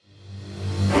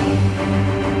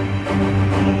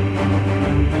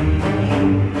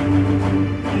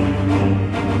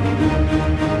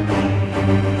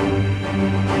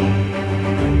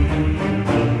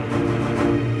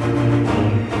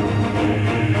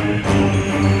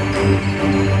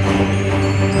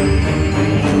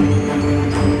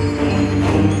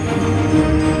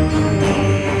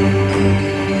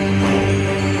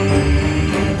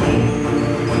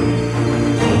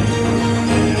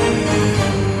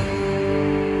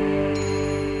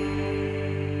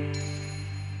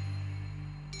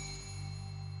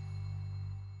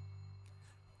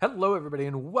Hello, everybody,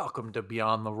 and welcome to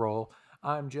Beyond the Roll.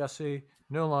 I'm Jesse,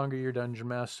 no longer your dungeon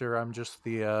master. I'm just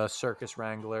the circus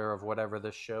wrangler of whatever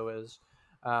this show is.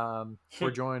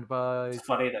 We're joined by, It's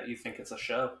funny that you think it's a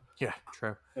show yeah,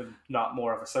 true. and not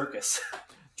more of a circus.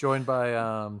 Joined by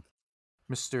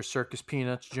Mr. Circus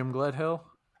Peanuts, Jim Gledhill.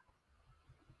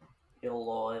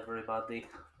 Hello, everybody.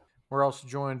 We're also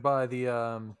joined by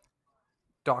the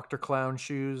Dr. Clown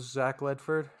Shoes, Zach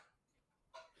Ledford.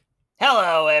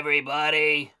 Hello,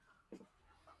 everybody.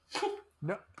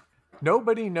 No,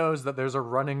 nobody knows that there's a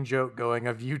running joke going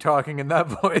of you talking in that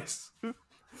voice.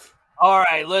 All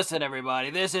right, listen,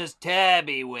 everybody. This is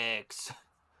Tabby Wicks.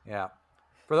 Yeah.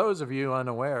 For those of you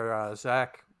unaware,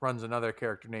 Zach runs another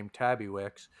character named Tabby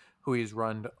Wicks, who he's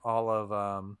run all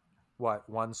of,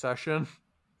 one session?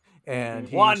 And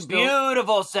he One still,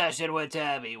 beautiful session with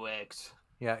Tabby Wicks.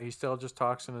 yeah, he still just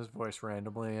talks in his voice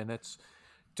randomly, and it's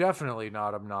definitely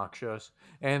not obnoxious.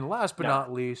 And last but No.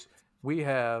 not least, we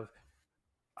have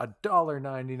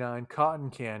 $1.99 cotton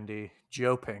candy,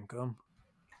 Joe Pinkham.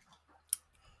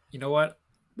 You know what?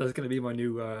 That's going to be my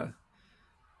new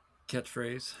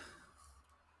catchphrase.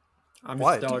 I'm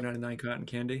What? just $1.99 cotton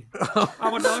candy.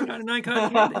 I'm $1.99 cotton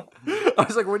candy. I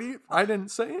was like, what do you... I didn't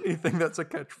say anything that's a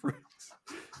catchphrase.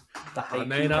 The It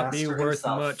may haiku not be master worth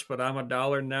himself. much, but I'm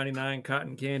 $1.99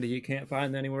 cotton candy you can't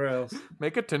find anywhere else.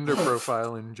 Make a Tinder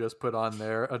profile and just put on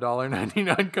there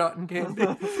 $1.99 cotton candy.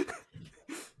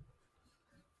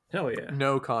 Hell yeah.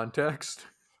 No context.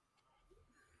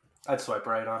 I'd swipe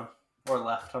right on him. Or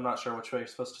left. I'm not sure which way you're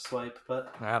supposed to swipe,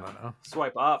 but I don't know.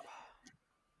 Swipe up.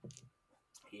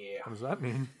 yeah. What does that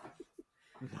mean?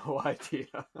 No idea.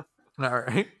 All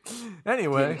right. You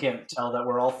Anyway. can't tell that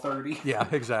we're all 30. Yeah,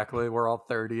 exactly. We're all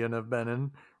 30 and have been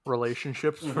in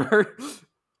relationships for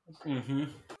Mm-hmm.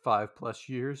 5+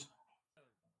 years.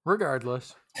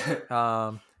 Regardless.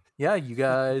 Yeah, you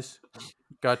guys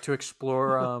got to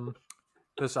explore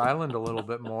this island a little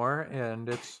bit more, and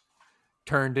it's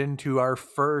turned into our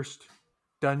first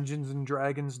Dungeons and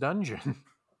Dragons dungeon.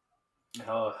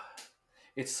 Oh,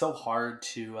 it's so hard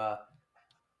to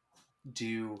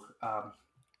do.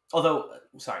 Although,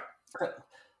 sorry. Let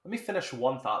me finish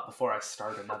one thought before I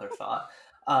start another thought.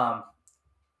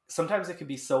 Sometimes it can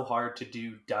be so hard to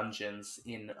do dungeons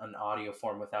in an audio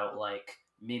form without like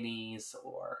minis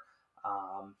or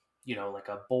like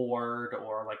a board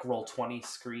or like Roll20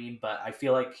 screen, but I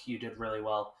feel like you did really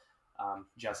well,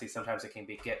 Jesse. Sometimes it can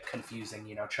get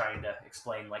confusing, trying to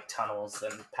explain like tunnels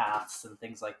and paths and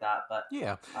things like that, but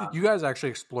Yeah, you guys actually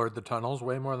explored the tunnels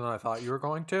way more than I thought you were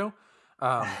going to,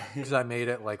 because I made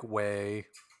it like way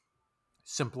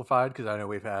simplified, because I know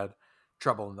we've had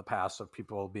trouble in the past of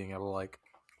people being able to like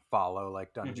follow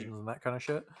like dungeons and that kind of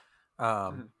shit.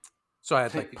 So I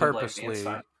had like You can blame me, it's purposely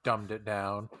fine. dumbed it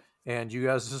down, and you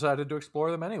guys decided to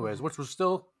explore them anyways, which was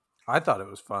still, I thought it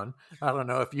was fun. I don't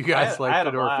know if you guys I liked had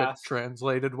it a or if it blast.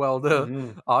 translated well to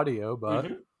Mhm. audio, but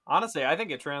Mhm. Honestly, I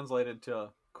think it translated to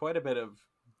quite a bit of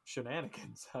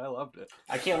shenanigans. I loved it.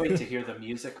 I can't wait to hear the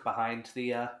music behind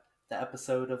the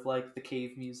episode of like the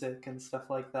cave music and stuff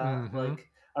like that. Mhm. Like,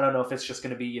 I don't know if it's just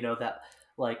going to be that,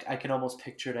 like, I can almost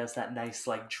picture it as that nice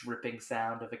like dripping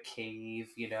sound of a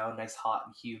cave, nice hot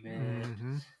and humid,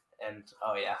 Mhm. and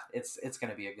oh yeah, it's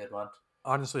going to be a good one.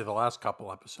 honestly, the last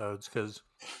couple episodes, because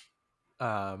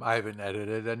I haven't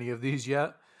edited any of these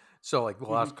yet. So like the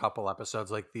last couple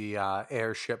episodes, like the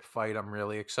airship fight, I'm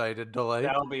really excited to like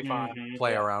That'll be fun. Mhm.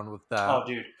 play Yeah. around with that. Oh,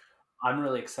 dude, I'm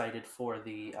really excited for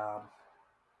the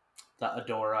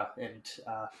Adora and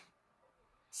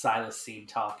Silas scene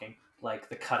talking, like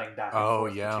the cutting back and Oh,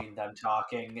 forth yeah. between them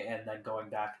talking and then going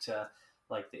back to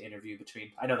like the interview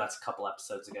between. I know that's a couple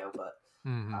episodes ago, but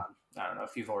Mhm. I don't know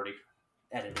if you've already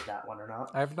edited that one or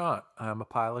not. I have not. I'm a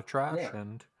pile of trash Yeah.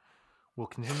 and will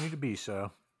continue to be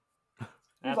so, We've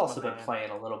That's also my been man. playing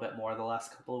a little bit more the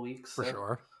last couple of weeks, for so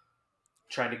sure.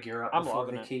 trying to gear up I'm before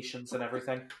loving it. vacations and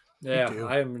everything. Yeah, too.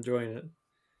 I am enjoying it.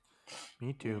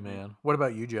 Me too, Mhm. man. What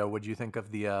about you, Joe? What'd you think of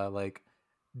the like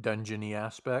dungeony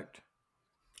aspect?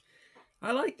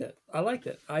 I liked it. I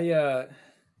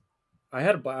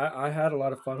had a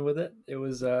lot of fun with it. It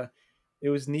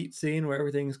was neat seeing where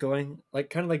everything's going. Like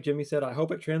kind of like Jimmy said, I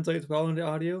hope it translates well into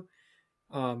audio.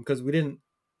 Because we didn't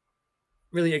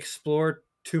really explore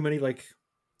too many like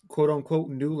quote unquote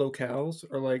new locales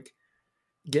or like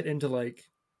get into like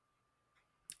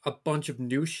a bunch of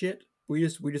new shit. We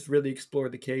just really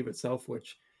explored the cave itself,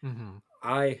 which Mm-hmm.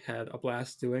 I had a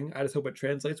blast doing. I just hope it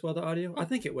translates well to audio. I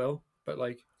think it will, but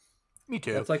like Me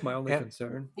too. that's like my only And-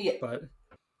 concern. Yeah. But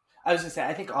I was gonna say,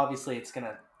 I think obviously it's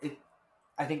gonna.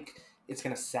 I think it's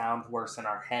gonna sound worse in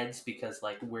our heads because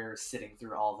like we're sitting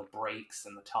through all the breaks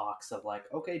and the talks of like,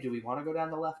 okay, do we want to go down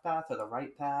the left path or the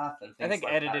right path and things I think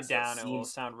like edited that. So down, it will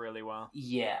sound really well.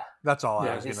 Yeah, That's all I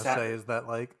Yeah, was it's gonna that- say is that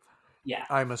like yeah.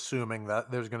 I'm assuming that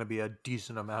there's gonna be a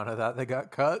decent amount of that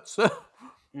got cut. So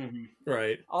Hmm.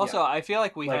 Right. Also, I feel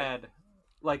like we Like- had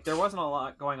like there wasn't a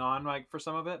lot going on like for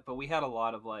some of it, but we had a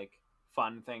lot of like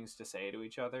fun things to say to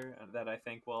each other that I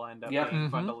think will end up Yeah. being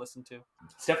fun Mhm. to listen to.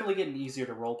 It's definitely getting easier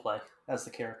to roleplay as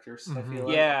the characters. I Mhm. feel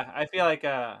like. Yeah, I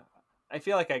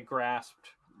feel like I grasped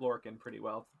Lorcan pretty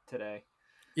well today.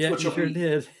 Yeah, Which you will sure be-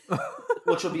 did.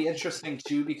 Which will be interesting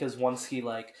too, because once he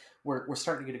like we're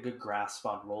starting to get a good grasp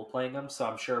on role playing him. So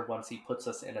I'm sure once he puts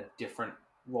us in a different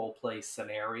role play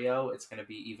scenario, it's going to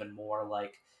be even more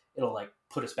like it'll like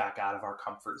put us back out of our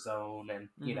comfort zone and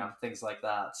you know things like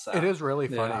that. So it is really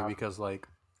Yeah. funny because like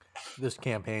this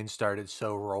campaign started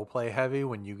so roleplay heavy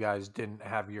when you guys didn't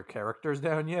have your characters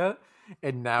down yet,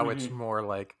 and now it's more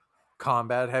like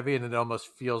combat heavy, and it almost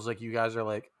feels like you guys are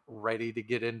like ready to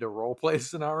get into roleplay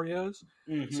scenarios.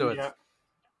 Mhm. So Yeah.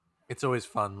 it's always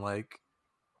fun like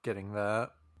getting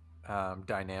that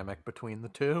dynamic between the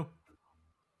two.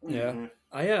 Yeah.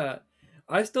 Mhm.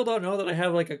 I still don't know that I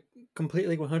have like a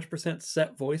completely 100%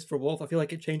 set voice for Wolf. I feel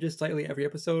like it changes slightly every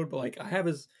episode, but like I have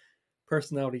his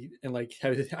personality and like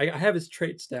I have his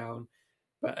traits down,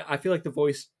 but I feel like the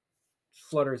voice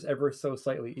flutters ever so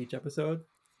slightly each episode.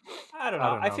 I don't I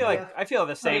know. don't I know, feel man. like I feel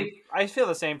the same. mean- I feel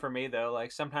the same for me though.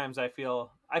 Like sometimes I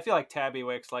feel like Tabby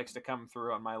Wicks likes to come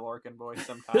through on my Lorcan voice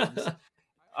sometimes,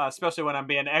 especially when I'm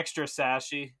being extra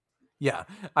sassy. Yeah,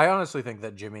 I honestly think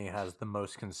that Jimmy has the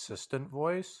most consistent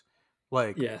voice.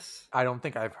 Like, Yes. I don't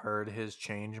think I've heard his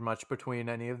change much between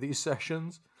any of these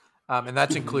sessions, and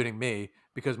that's including me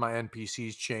because my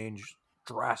NPCs change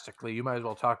drastically. You might as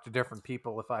well talk to different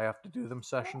people if I have to do them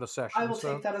session to session. I will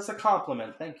so. take that as a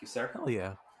compliment. Thank you, sir. Hell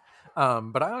yeah.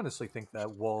 But I honestly think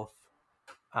that Wolf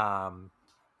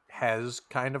has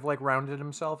kind of like rounded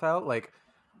himself out. Like,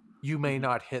 you may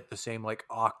not hit the same like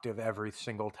octave every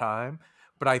single time,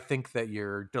 but I think that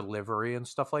your delivery and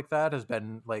stuff like that has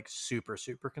been like super,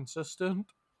 super consistent.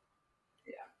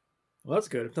 Well, that's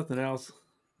good. If nothing else.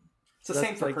 It's the That's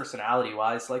same for like- personality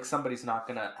wise. Like somebody's not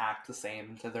gonna act the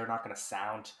same. They're not gonna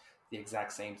sound the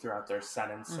exact same throughout their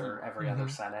sentence or every other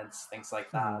sentence. Things like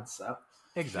that. So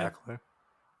Exactly.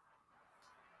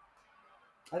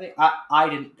 I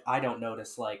think I don't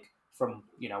notice like from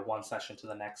one session to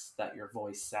the next that your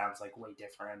voice sounds like way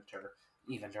different or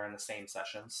even during the same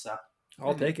sessions. So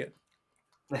I'll take it.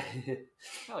 we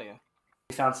Hell yeah.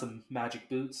 found some magic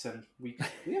boots and we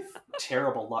have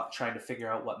terrible luck trying to figure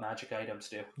out what magic items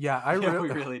do. Yeah, I Yeah, we really.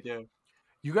 really do.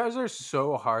 You guys are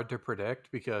so hard to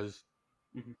predict because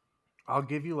Mhm. I'll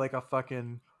give you like a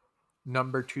fucking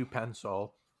number 2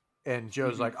 pencil, and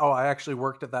Joe's Mhm. like, "Oh, I actually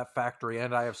worked at that factory,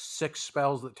 and I have 6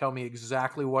 spells that tell me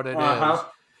exactly what it is." Uh-huh.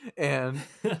 And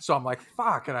so I'm like,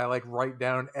 "Fuck!" And I like write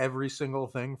down every single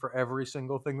thing for every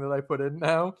single thing that I put in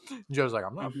now. And Joe's like,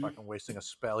 "I'm not Mhm. fucking wasting a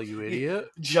spell, you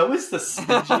idiot." Joe is the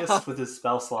stingiest with his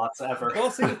spell slots ever. Well,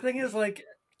 see, the thing is, like,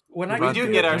 when I We We get do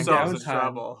to get it in ourselves in downtime-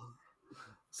 trouble.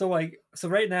 So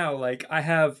right now, like, I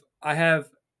have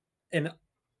an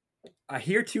a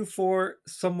heretofore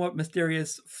somewhat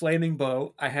mysterious flaming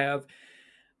bow. I have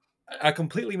a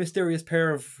completely mysterious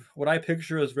pair of what I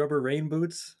picture as rubber rain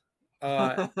boots,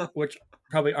 which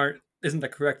probably isn't the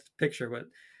correct picture, but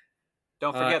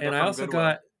Don't forget they're and I from also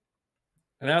Goodwill.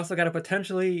 got a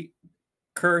potentially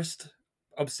cursed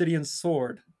obsidian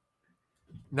sword.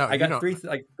 No, I you got don't. three.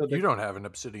 You don't have an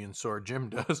obsidian sword. Jim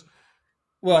does.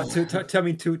 Well, to tell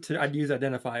me to I'd use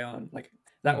identify on like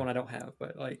that Hmm. one I don't have,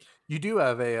 but like You do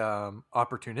have a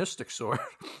opportunistic sword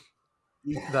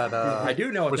that I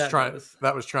do know what was that trying does.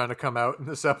 that was trying to come out in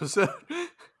this episode.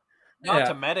 Not Yeah.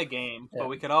 to metagame, Yeah. but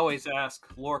we could always ask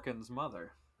Lorcan's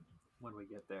mother when we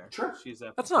get there. Sure. She's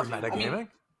a That's not pretty- metagaming.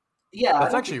 Yeah, I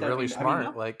That's don't actually think that'd really be-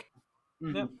 smart. Like,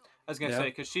 mhm. Yeah. I was gonna Yeah. say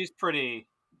because she's pretty,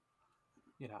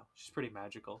 she's pretty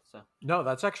magical. So no,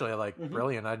 that's actually like Mhm.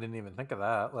 brilliant. I didn't even think of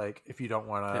that. Like, if you don't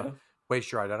want to Yeah.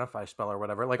 waste your identify spell or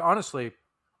whatever. Like, honestly,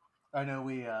 I know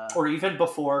we. Or even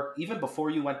before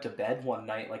you went to bed one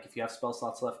night, like if you have spell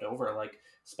slots left over, like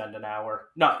spend an hour,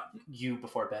 not you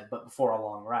before bed, but before a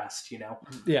long rest. Yeah,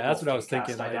 that's what I was Cast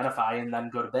thinking. Like, identify and then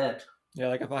go to bed. yeah,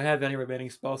 like if I have any remaining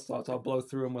spell slots, I'll blow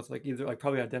through them with like either like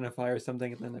probably identify or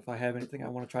something, and then if I have anything I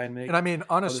want to try and make, and I mean,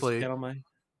 I'll just honestly, channel my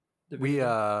we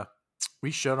divinity.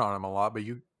 we shit on him a lot, but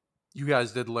you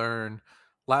guys did learn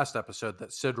last episode that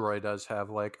Sidroy does have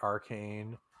like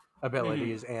arcane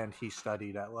abilities, and he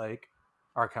studied at like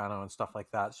Arcano and stuff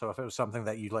like that. So if it was something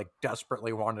that you like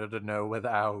desperately wanted to know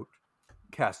without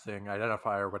casting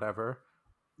identify or whatever.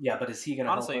 Yeah, but is he going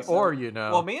to help Honestly, us? Or,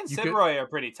 out? Well, me and you Sid could- Roy are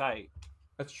pretty tight.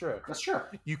 That's true. That's true.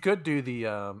 You could do the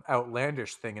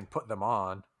outlandish thing and put them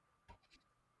on.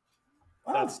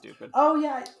 That's stupid. Oh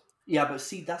yeah, yeah. But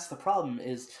see, that's the problem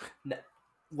is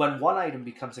when one item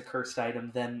becomes a cursed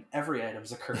item, then every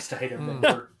item's a cursed item,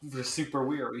 and we're super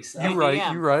weary. So. You're right.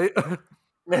 damn. You're right.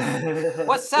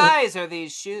 What size are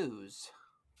these shoes?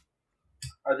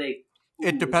 Are they?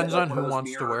 It Ooh, depends is it on like who one of those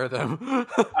wants to mirror- wear them.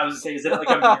 I was saying, is it like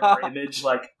a mirror image?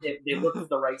 Like they look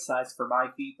the right size for my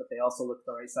feet, but they also look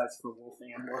the right size for Wolf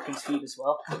and Morgan's feet as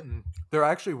well. They're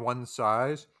actually one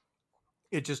size.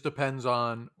 It just depends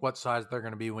on what size they're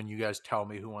going to be when you guys tell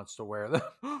me who wants to wear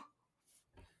them.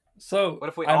 So What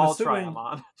if we I'm all assuming, try them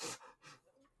on?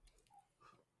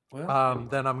 Well,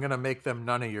 Then I'm going to make them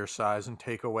none of your size and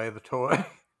take away the toy.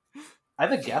 I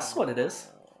have a guess what it is.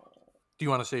 Do you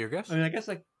want to say your guess? I mean, I guess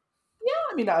like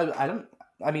I mean, I don't.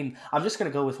 I mean, I'm just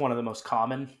gonna go with one of the most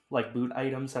common like boot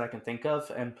items that I can think of,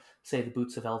 and say the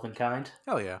boots of Elvenkind.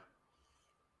 Hell yeah.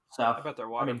 So I bet they're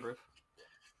waterproof.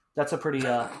 that's a pretty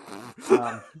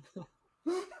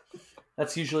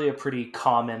that's usually a pretty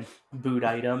common boot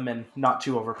item and not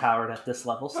too overpowered at this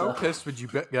level. So How pissed would you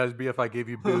guys be if I gave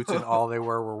you boots and all they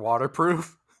were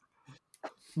waterproof?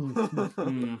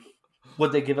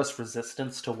 Would they give us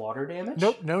resistance to water damage?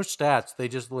 Nope, no stats. They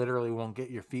just literally won't get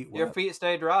your feet wet. Your feet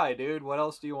stay dry, dude. What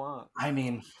else do you want? I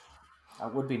mean,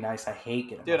 that would be nice. I hate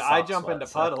getting Dude, my I socks jump wet, into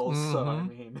so- puddles, so I Mhm.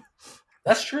 mean,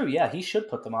 That's true. Yeah, he should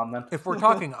put them on them. If we're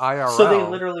talking IRL, So they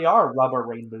literally are rubber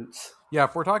rain boots. yeah,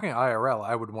 if we're talking IRL,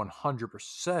 I would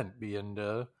 100% be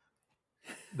into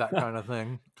that kind of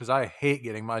thing because I hate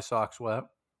getting my socks wet.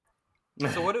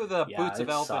 so what do the Yeah, boots of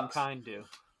it sucks. Elvenkind do?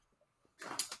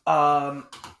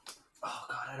 Oh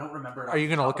god, I don't remember. Are you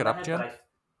gonna look it up, Jim? Jim?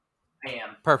 I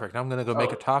am. Perfect. I'm gonna go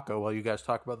make a Oh. taco while you guys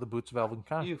talk about the boots of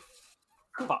Elvenkind. You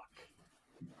fuck.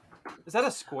 Is that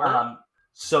a squirrel?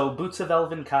 So boots of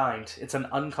Elvenkind, it's an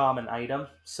uncommon item.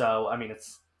 So I mean,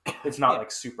 it's not Yeah.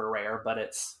 like super rare, but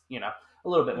it's a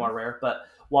little bit more rare. But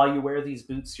while you wear these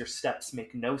boots, your steps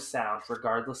make no sound,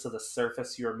 regardless of the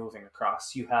surface you are moving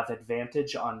across. You have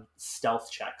advantage on stealth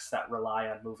checks that rely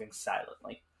on moving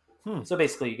silently. So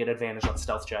basically, you get advantage on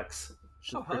stealth checks, which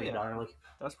is Oh, hell pretty yeah. gnarly.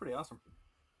 That's pretty awesome.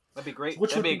 That'd be great.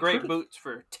 Which That'd would be be great pretty- boots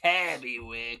for Tabby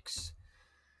Wicks.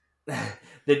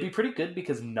 They'd be pretty good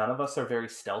because none of us are very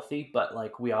stealthy, but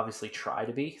like we obviously try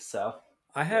to be. So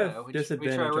I have Yeah, we try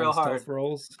disadvantage real on stealth hard.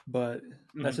 rolls, but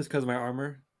that's Mhm. just because of my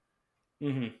armor.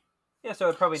 Mm-hmm. Yeah, so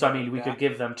it'd probably. So I not mean, be we bad. could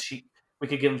give them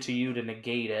to you to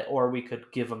negate it, or we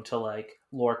could give them to like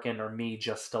Lorcan or me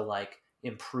just to like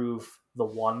improve the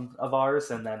one of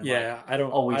ours, and then Yeah, I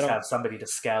don't always I don't, have somebody to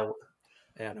scout.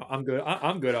 Yeah, no, I'm good.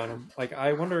 I'm good on them. Like,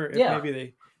 I wonder if Yeah.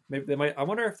 maybe they might. I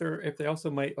wonder if they also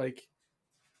might like.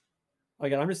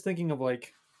 Again, I'm just thinking of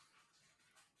like.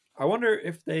 I wonder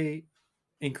if they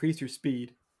increase your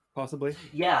speed, possibly.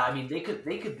 Yeah, I mean they could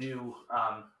do.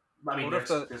 I mean, What if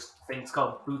there's things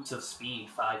called boots of speed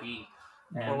 5e.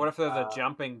 Or what if they're the uh,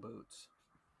 jumping boots?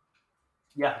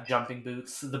 Yeah, jumping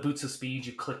boots. The boots of speed.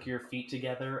 You click your feet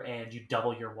together and you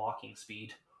double your walking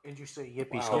speed. Did you say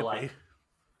yippee Wow. skippy? Like,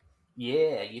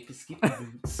 yeah, yippee skippy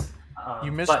boots.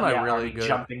 You missed but my yeah, really I mean, good-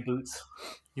 jumping boots.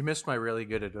 You missed my really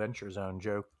good Adventure Zone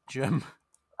joke, Jim.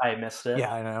 I missed it.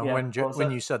 Yeah, I know. Yeah, when what was when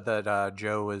that? you said that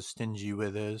Joe was stingy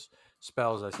with his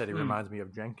spells, I said he Hmm. reminds me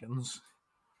of Jenkins.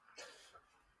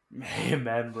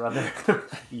 Amen, brother.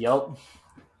 Yup.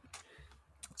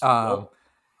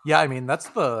 Yeah, I mean that's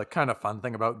the kind of fun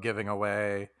thing about giving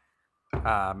away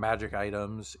magic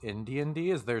items in D&D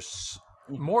is there's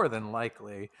more than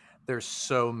likely there's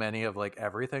so many of like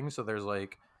everything. So there's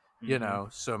like you know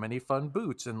so many fun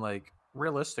boots and like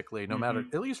realistically, no matter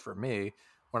at least for me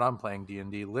when I'm playing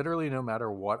D&D, literally no matter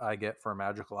what I get for a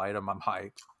magical item, I'm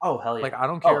hyped. Oh hell yeah! Like I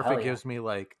don't Oh, care if hell it yeah. gives me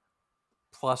like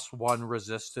 +1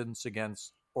 resistance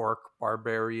against orc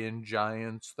barbarian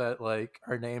giants that like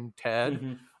are named Ted.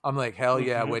 Mhm. I'm like, hell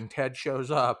yeah, Mhm. when Ted shows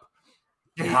up,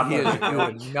 he I'm is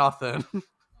gonna doing nothing.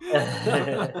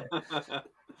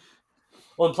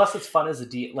 Well, and plus it's fun as a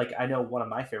D. Like I know one of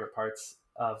my favorite parts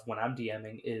of when I'm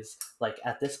DMing is like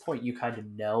at this point you kind of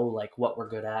know like what we're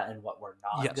good at and what we're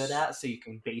not Yes. good at, so you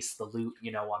can base the loot,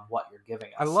 on what you're giving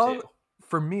us. I love, too.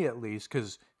 for me at least,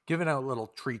 because giving out little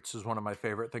treats is one of my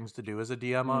favorite things to do as a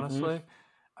DM, honestly.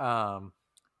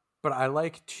 But I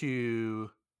like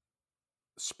to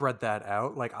spread that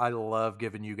out. Like I love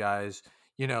giving you guys,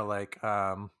 like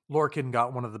Lorcan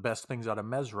got one of the best things out of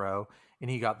Mesro, and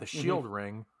he got the shield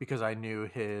ring because I knew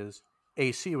his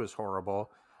AC was horrible.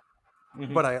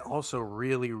 Mhm. But I also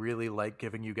really, really like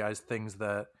giving you guys things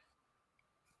that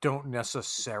don't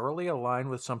necessarily align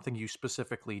with something you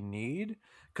specifically need,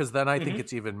 because then I think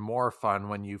it's even more fun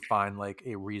when you find like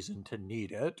a reason to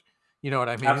need it. You know what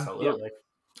I mean? Absolutely.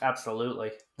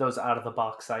 Absolutely. Those out of the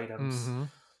box items.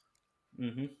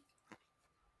 Mm-hmm.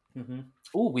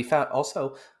 Ooh, we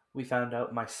found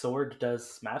out my sword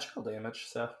does magical damage,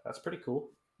 so that's pretty cool.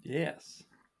 Yes.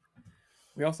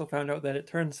 We also found out that it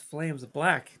turns flames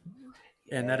black,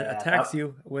 and that it Yeah, attacks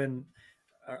you when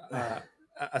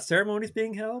a ceremony is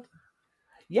being held.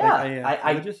 Yeah, Like a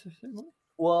religious ceremony.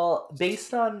 well,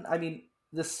 based on, I mean,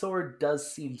 the sword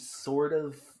does seem sort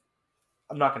of.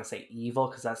 I'm not going to say evil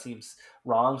because that seems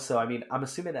wrong. So, I mean, I'm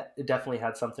assuming that it definitely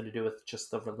had something to do with just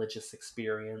the religious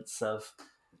experience of.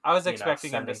 I was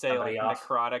expecting him to sending say like somebody off.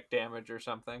 necrotic damage or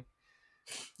something.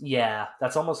 Yeah,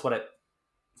 that's almost what it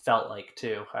felt like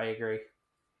too. I agree.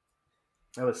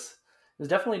 It was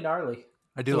definitely gnarly.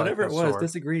 I do So like whatever that it was, sword.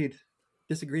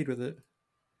 disagreed with it.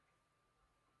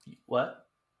 What?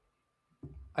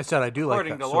 I said I do like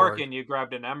According that to sword. Lorcan, you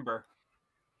grabbed an ember.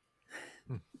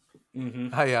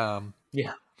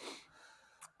 Yeah.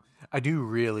 I do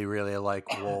really, really like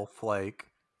Wolf, like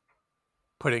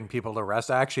putting people to rest.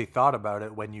 I actually thought about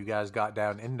it when you guys got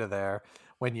down into there,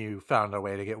 when you found a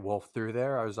way to get Wolf through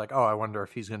there. I was like, oh, I wonder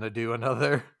if he's going to do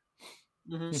another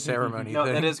ceremony No,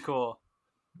 thing. that is cool.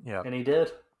 Yeah, And he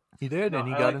did. he did, No, and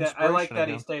he I got like that. I inspiration like that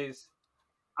he again. stays.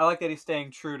 I like that he's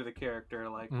staying true to the character,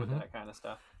 like with Mhm. that kind of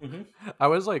stuff. I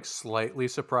was like slightly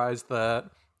surprised that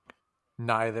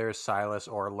neither Silas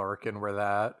or Lurkin were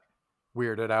that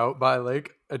weirded out by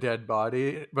like a dead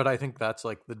body, but I think that's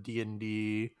like the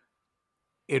D&D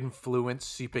influence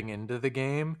seeping into the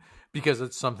game, because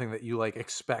it's something that you like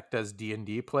expect as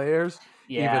D&D players,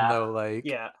 even Yeah. though like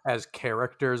Yeah. as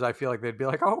characters I feel like they'd be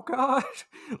like, oh god.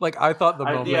 Like I thought the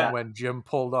moment yeah. when Jim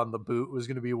pulled on the boot was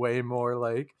going to be way more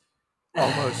like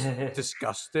almost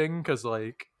disgusting, because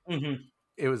like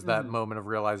it was that moment of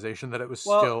realization that it was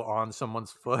Well- still on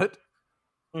someone's foot.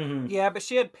 Yeah, but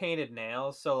she had painted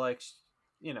nails, so like,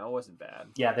 it wasn't bad.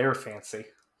 Yeah, they were fancy.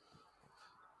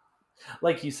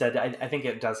 Like you said, I think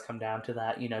it does come down to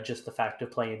that, just the fact of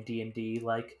playing D&D.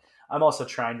 Like, I'm also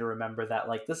trying to remember that,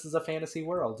 like, this is a fantasy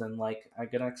world, and, like, I'm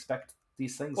going to expect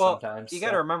these things sometimes. You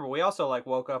got to remember, we also like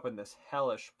woke up in this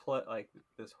hellish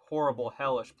this horrible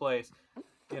hellish place.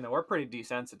 We're pretty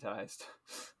desensitized.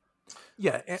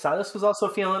 Yeah, Silas was also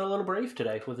feeling a little brave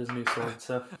today with his new sword,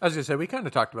 so... I was gonna say, we kind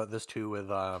of talked about this too with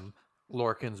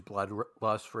Lorcan's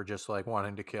bloodlust for just like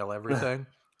wanting to kill everything.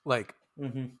 Like,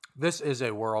 this is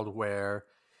a world where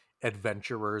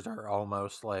adventurers are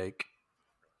almost like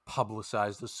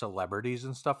publicized as celebrities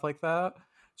and stuff like that.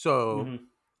 So,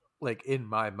 like in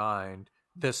my mind,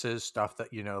 this is stuff that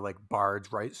like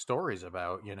bards write stories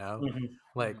about.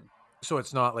 Like, so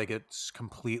it's not like it's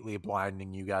completely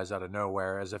blinding you guys out of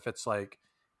nowhere, as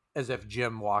if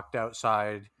Jim walked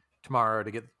outside tomorrow to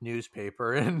get the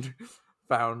newspaper and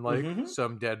found like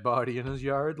some dead body in his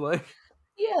yard. Like,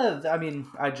 Yeah, I mean,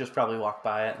 I'd just probably walk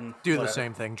by it and do whatever. the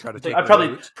same thing. Try to take. I'd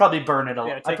boots. probably burn it. Yeah,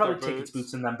 I'd take probably their take its boots.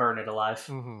 boots and then burn it alive.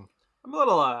 Mm-hmm. I'm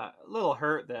a little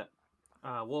hurt that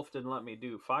Wolf didn't let me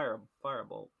do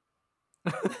firebolt.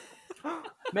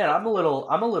 Man, I'm a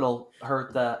little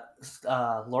hurt that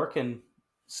Lorcan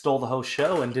stole the whole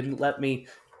show and didn't let me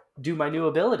do my new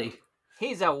ability.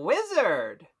 He's a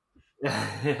wizard.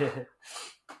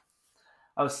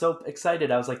 I was so excited.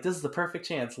 I was like, "This is the perfect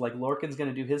chance. Like, Lorcan's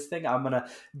gonna do his thing. I'm gonna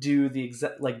do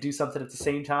do something at the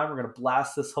same time. We're gonna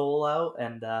blast this hole out,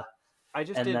 and I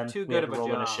just and did then too we had good to of a roll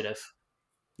job. initiative.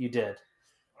 You did.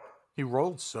 He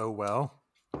rolled so well.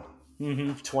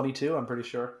 22. I'm pretty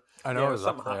sure. I know Yeah, it was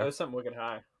up something high. It there. was something wicked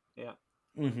high. Yeah.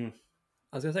 I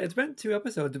was gonna say, it's been 2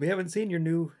 episodes. We haven't seen your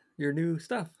new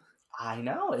stuff. I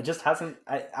know. It just hasn't.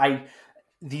 I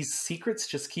these secrets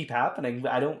just keep happening.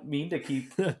 I don't mean to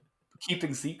keep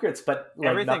keeping secrets, but like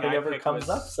Everything nothing I ever picked comes was-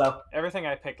 up. So Everything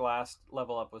I picked last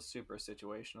level up was super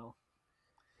situational.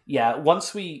 yeah,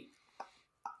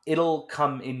 it'll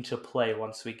come into play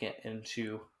once we get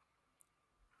into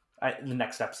the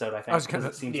next episode. I think was because gonna-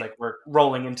 it seems like we're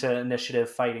rolling into initiative,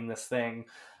 fighting this thing,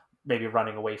 maybe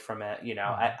running away from it.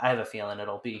 I have a feeling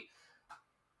it'll be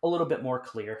a little bit more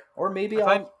clear, or maybe If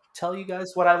I'll tell you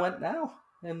guys what I went now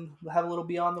and have a little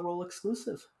Beyond the Roll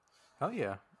exclusive. Hell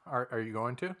yeah. Are you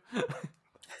going to? I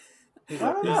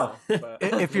don't know. But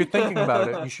If you're thinking about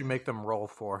it, you should make them roll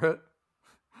for it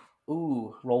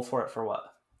Ooh, roll for it for what?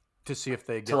 to see if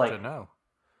they get like- to know.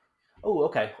 Oh,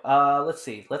 okay. Let's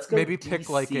see. Let's go. Maybe pick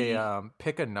like DC.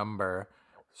 pick a number.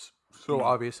 So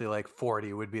obviously like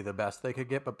 40 would be the best they could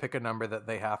get, but pick a number that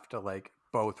they have to like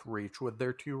both reach with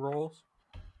their 2 rolls.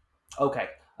 Okay.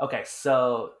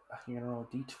 So you're gonna roll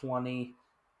D20.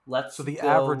 Let's So the go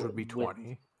average would be with-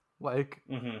 20. Like,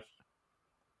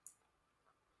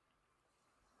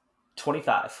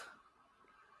 25.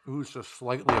 ooh, so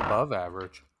slightly above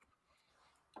average.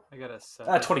 I got a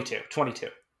 7. 22.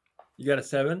 You got a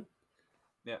 7?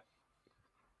 Yeah.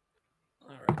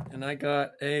 All right. And I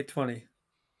got a 20.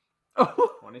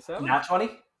 27. Not 20?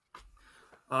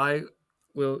 I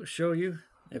will show you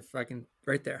if I can.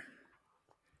 Right there.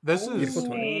 This Beautiful is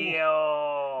 20.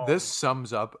 this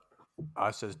sums up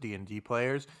us as D&D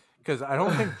players because I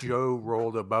don't think Joe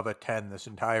rolled above a 10 this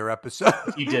entire episode.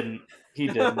 He didn't. He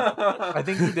didn't. I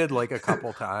think he did like a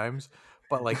couple times,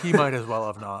 but like he might as well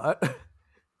have not.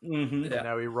 Mm-hmm. Yeah.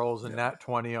 Now he rolls a nat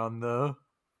 20 on the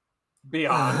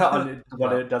Beyond.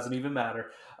 But it doesn't even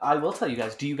matter. I will tell you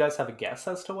guys. Do you guys have a guess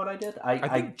as to what I did? I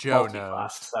think Joe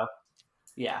multi-classed, so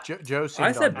yeah. Joe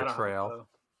seemed said- on the trail.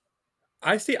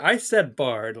 I see. I said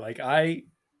Bard. Like I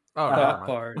Oh, never thought mind.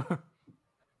 Bard.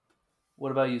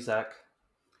 What about you, Zach?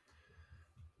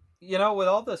 You know, with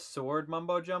all the sword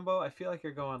mumbo jumbo, I feel like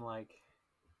you're going like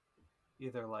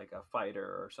either like a fighter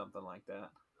or something like that.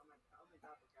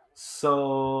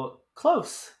 So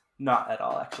close. Not at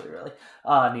all, actually, really.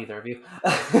 Neither of you.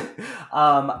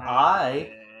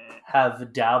 I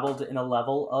have dabbled in a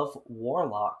level of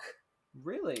Warlock.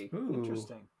 Really Ooh.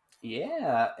 interesting.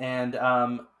 Yeah,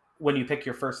 and when you pick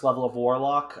your first level of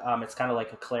Warlock, it's kind of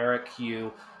like a cleric.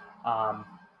 You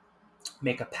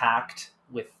make a pact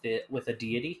with a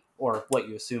deity, or what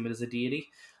you assume it is a deity.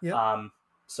 Yep.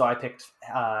 So I picked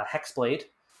Hexblade.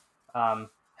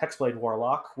 Hexblade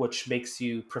Warlock, which makes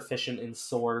you proficient in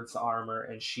swords, armor,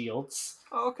 and shields.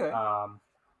 Oh, okay.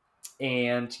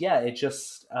 And yeah, it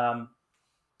just, I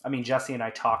mean, Jesse and I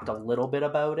talked a little bit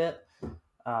about it,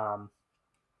 but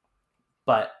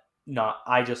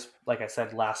I just, like I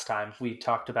said last time, we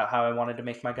talked about how I wanted to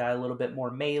make my guy a little bit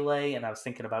more melee, and I was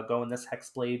thinking about going this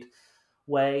Hexblade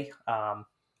way. Are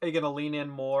you going to lean in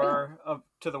more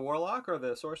to the warlock or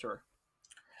the sorcerer?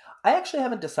 I actually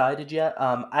haven't decided yet.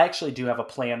 I actually do have a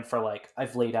plan for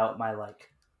I've laid out my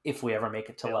if we ever make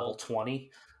it to level 20.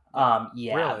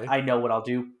 Yeah, Really? I know what I'll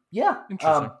do. Yeah.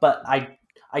 Interesting. But I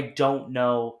don't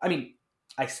know. I mean,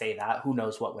 I say that. Who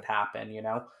knows what would happen, you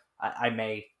know?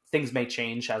 Things may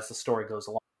change as the story goes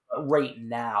along. But right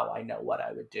now, I know what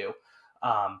I would do.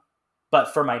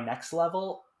 But for my next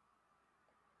level,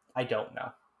 I don't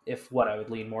know what I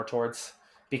would lean more towards.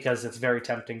 Because it's very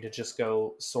tempting to just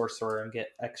go sorcerer and get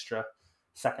extra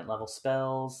second level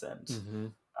spells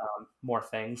and more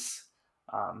things.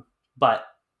 But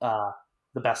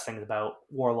the best thing about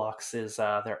warlocks is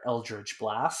their Eldritch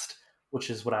Blast, which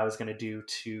is what I was going to do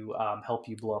to help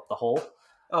you blow up the hole.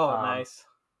 Oh, nice.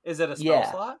 Is it a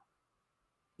spell slot?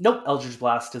 Nope, Eldritch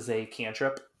Blast is a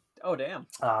cantrip. Oh, damn.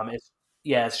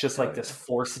 It's just like this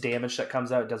force damage that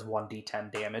comes out. It does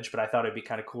 1d10 damage, but I thought it'd be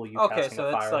kind of cool. Okay, casting so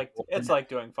a fire. it's like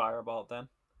doing Firebolt then.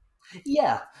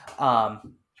 Yeah. But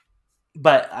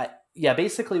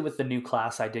basically with the new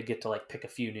class, I did get to pick a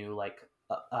few new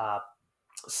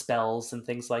spells and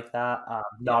things like that.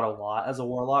 Not a lot as a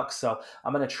warlock, so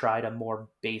I'm gonna try to more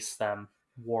base them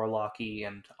warlocky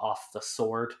and off the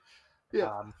sword.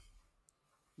 Yeah.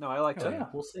 No, I like that. Yeah,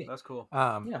 we'll see. That's cool.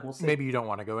 We'll see. Maybe you don't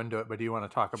want to go into it, but do you want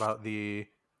to talk about the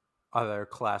other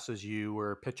classes you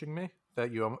were pitching me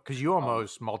that because you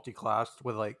almost multi-classed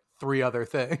with 3 other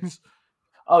things?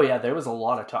 Oh yeah, there was a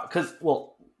lot of talk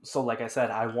so like I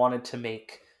said, I wanted to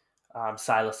make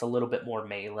Silas a little bit more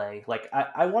melee.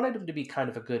 I wanted him to be kind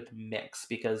of a good mix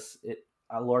because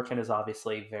Lorcan is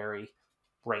obviously very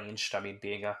ranged. I mean,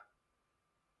 being a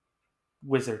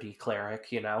wizardy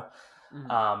cleric, you know.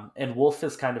 Mm-hmm. And Wolf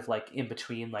is kind of in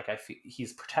between. I feel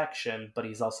he's protection, but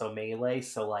he's also melee.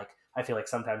 So I feel like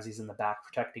sometimes he's in the back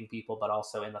protecting people, but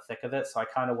also in the thick of it. So I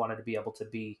kind of wanted to be able to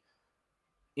be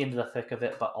in the thick of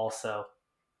it, but also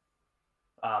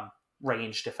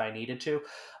ranged if I needed to.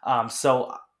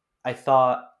 So I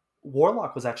thought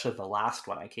Warlock was actually the last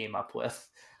one I came up with.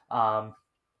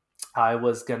 I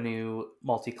was going to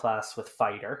multi-class with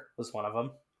Fighter, was one of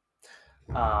them.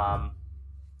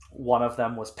 One of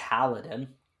them was Paladin,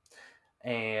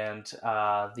 and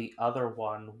the other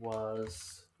one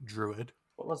was Druid.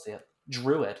 What was it?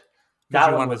 Druid.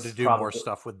 That you wanted to do more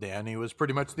stuff with Danny was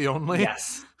pretty much the only.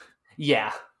 Yes.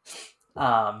 Yeah.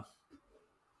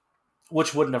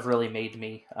 Which wouldn't have really made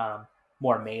me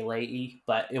more melee-y,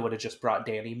 but it would have just brought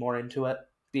Danny more into it,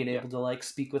 being able to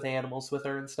speak with animals with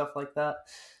her and stuff like that.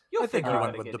 I think I we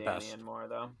went would with get the Danny best. in more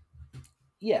though.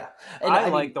 Yeah, and I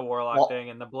like the warlock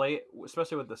thing and the blade,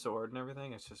 especially with the sword and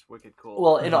everything. It's just wicked cool.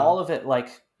 Well, and all of it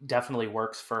definitely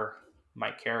works for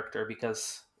my character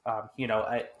because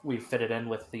we fit it in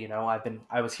with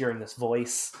I was hearing this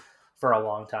voice for a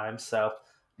long time, so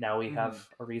now we have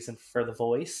a reason for the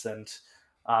voice, and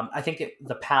I think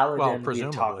the paladin we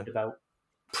had talked about.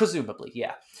 Presumably,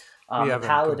 yeah. We the haven't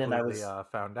paladin completely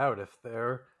found out if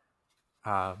they're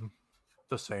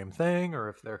the same thing or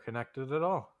if they're connected at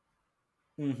all.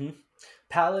 Mm-hmm.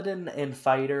 Paladin and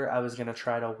fighter, I was gonna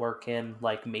try to work in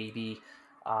like maybe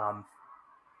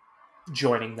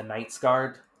joining the Knights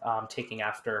Guard, taking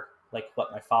after like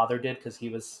what my father did because he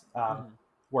was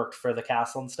worked for the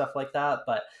castle and stuff like that,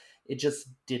 but it just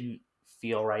didn't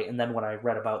feel right. And then when I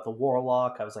read about the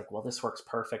Warlock, I was like, well, this works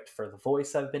perfect for the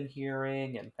voice I've been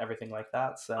hearing and everything like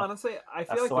that. So honestly, I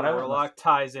feel like the Warlock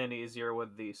ties in easier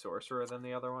with the Sorcerer than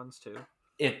the other ones too.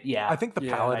 I think the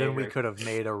Paladin we could have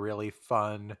made a really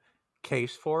fun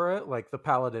case for it. Like the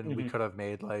Paladin we could have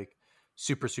made like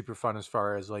super fun as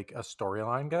far as like a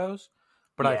storyline goes.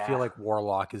 But I feel like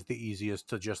Warlock is the easiest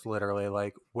to just literally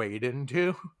like wade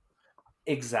into.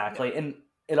 Exactly. And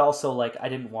it also like I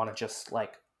didn't want to just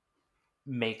like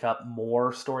make up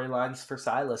more storylines for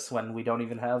Silas when we don't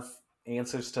even have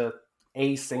answers to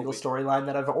a single storyline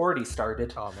that I've already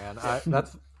started. Oh man,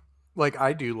 that's like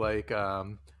I do like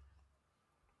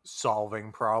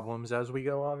solving problems as we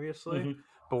go, obviously.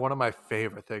 But one of my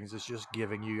favorite things is just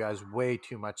giving you guys way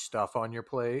too much stuff on your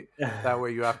plate. That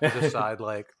way you have to decide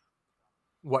like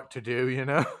what to do, you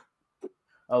know?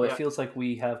 Oh, it feels like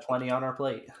we have plenty on our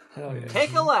plate. Hell yeah.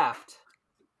 Take a left.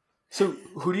 So,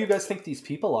 who do you guys think these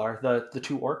people are? The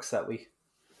two orcs that we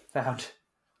found.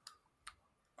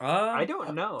 I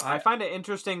don't know. I find it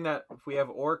interesting that we have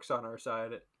orcs on our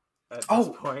side at this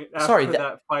point. After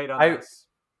that fight on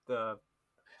the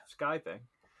sky thing.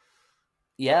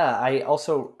 Yeah,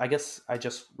 I guess I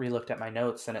just re-looked at my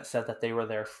notes and it said that they were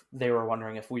there. They were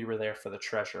wondering if we were there for the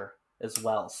treasure as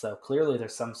well. So clearly,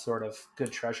 there's some sort of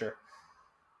good treasure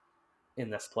in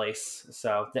this place.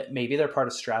 So that maybe they're part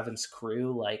of Straven's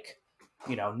crew, like,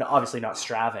 you know, obviously not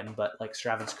Straven, but like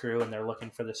Straven's crew, and they're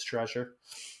looking for this treasure.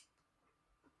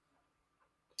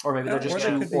 Or maybe they're just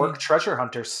two orc treasure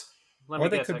hunters. Or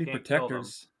they could be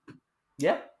protectors.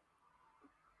 Yeah.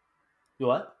 You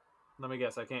what? Let me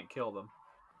guess, I can't kill them.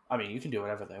 I mean, you can do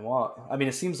whatever they want. I mean,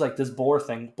 it seems like this boar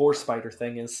spider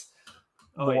thing is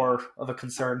more of a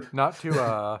concern. Not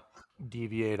to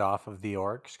deviate off of the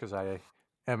orcs, because I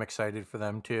am excited for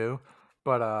them too.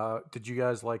 But did you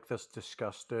guys like this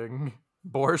disgusting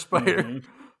boar spider?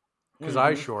 Because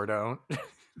I sure don't.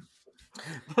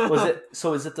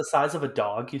 Is it the size of a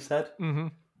dog, you said? Mm-hmm.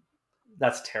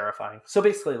 That's terrifying. So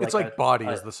basically, like it's like body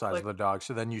is the size of the dog,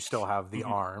 so then you still have the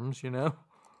arms, you know?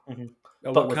 Mm-hmm.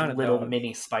 But with kind of little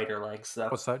mini spider legs, though.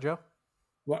 What's that, Joe?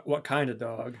 What kind of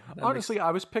dog? Honestly,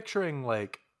 I was picturing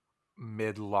like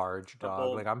mid-large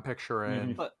dog. Like I'm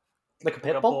picturing like a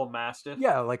pit bull? Mastiff?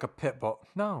 Yeah, like a pit bull.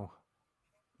 No.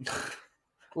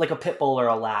 Like a pit bull or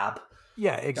a lab.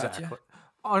 Yeah, exactly. Gotcha.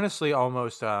 Honestly,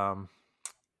 almost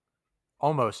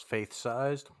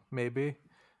faith-sized, maybe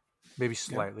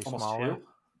slightly smaller. Who?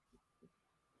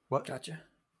 What? Gotcha.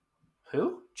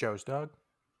 Who? Joe's dog.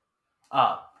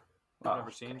 Oh. I've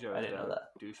never seen Joe's dog. I didn't know that.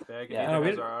 Douchebag. Yeah, neither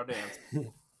has our audience.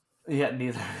 Yeah,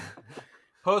 neither.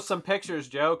 Post some pictures,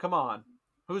 Joe. Come on.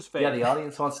 Who's Faith? Yeah, the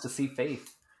audience wants to see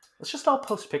Faith. Let's just all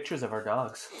post pictures of our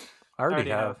dogs. I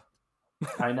already have.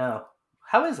 I know.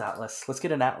 How is Atlas? Let's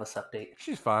get an Atlas update.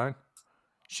 She's fine.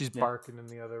 She's barking in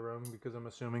the other room because I'm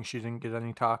assuming she didn't get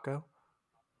any taco.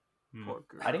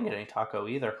 I didn't get any taco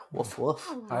either. Woof woof.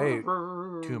 I ate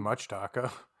too much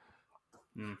taco.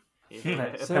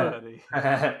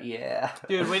 Yeah.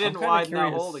 Dude, we didn't widen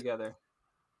that hole together.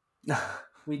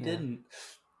 We didn't.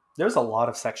 There's a lot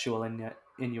of sexual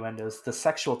innuendos. The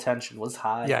sexual tension was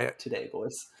high today,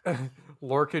 boys.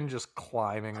 Lorcan just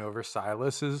climbing over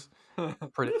Silas is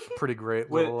pretty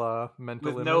great little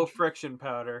mental with image. No friction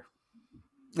powder.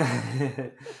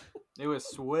 It was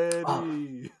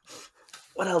sweaty.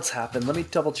 What else happened? Let me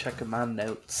double check my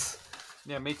notes.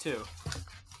 Yeah, me too.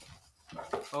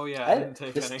 Oh yeah, I didn't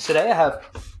take any. Today I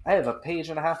have a page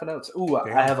and a half of notes. Ooh,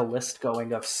 damn. I have a list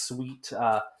going of sweet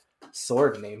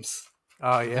sword names.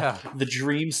 Oh yeah, the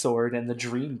Dream Sword and the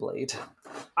Dream Blade.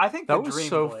 I think that was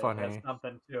so funny. Has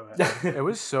something to it. It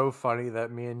was so funny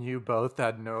that me and you both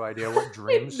had no idea what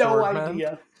Dream Sword meant.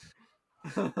 No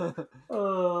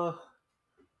idea.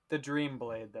 The Dream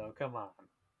Blade, though. Come on.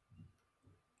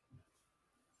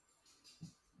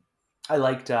 I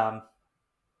liked the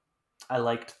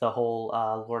whole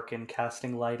Lorcan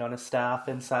casting light on his staff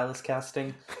and Silas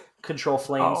casting control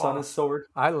flames on his sword.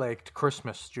 I liked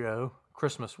Christmas Joe.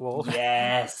 Christmas Wolf.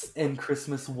 Yes, and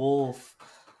Christmas Wolf.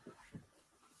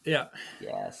 Yeah.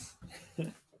 Yes.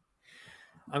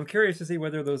 I'm curious to see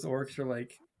whether those orcs are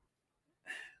like.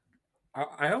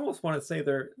 I almost want to say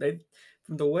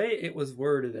from the way it was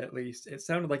worded, at least, it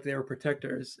sounded like they were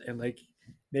protectors, and like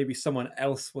maybe someone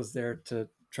else was there to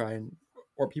try and,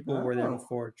 or people were there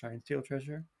before to try and steal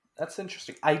treasure. That's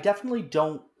interesting. I definitely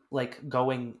don't like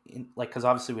going in, like, because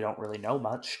obviously we don't really know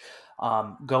much.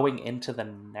 Going into the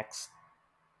next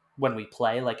when we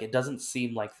play, like, it doesn't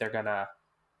seem like they're gonna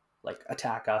like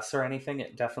attack us or anything.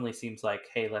 It definitely seems like,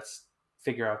 hey, let's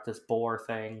figure out this boar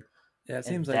thing. Yeah, it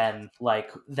seems then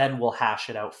we'll hash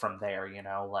it out from there, you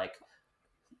know, like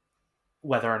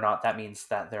whether or not that means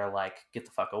that they're like, get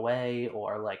the fuck away,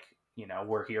 or like, you know,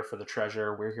 we're here for the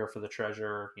treasure,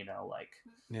 you know, like,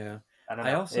 yeah. I don't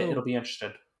know. It'll be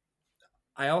interesting.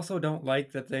 I also don't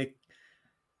like that they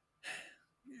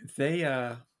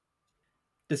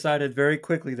decided very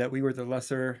quickly that we were the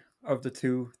lesser of the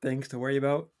two things to worry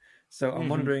about. So I'm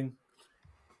wondering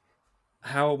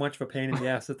how much of a pain in the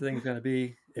ass the thing's going to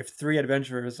be if 3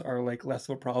 adventurers are like less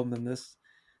of a problem than this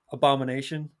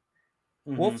abomination.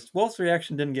 Wolf's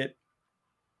reaction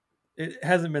it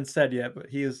hasn't been said yet, but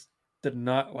he did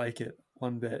not like it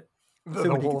one bit.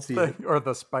 The wolf thing or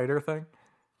the spider thing?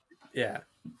 Yeah.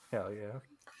 Hell yeah.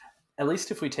 At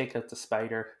least if we take out the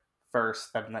spider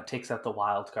first, then that takes out the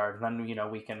wild card. Then, you know,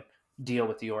 we can deal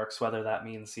with the orcs, whether that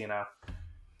means, you know,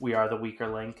 we are the weaker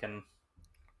link and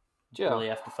really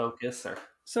have to focus. Or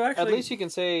so actually, at least you can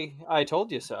say, I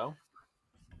told you so.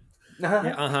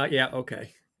 Yeah,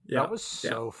 okay. Yeah, that was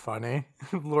so funny.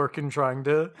 Lorcan trying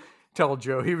to tell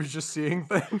Joe he was just seeing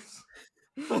things.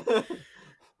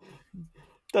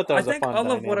 I think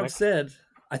all of what I've said,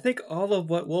 I think all of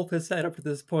what Wolf has said up to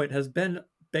this point has been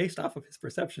based off of his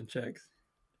perception checks.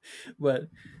 But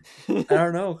I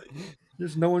don't know.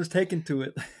 There's no one's taken to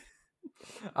it.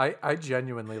 I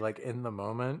genuinely, like, in the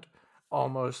moment,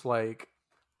 almost like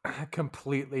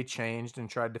completely changed and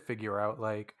tried to figure out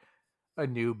like a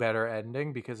new, better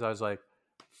ending, because I was like,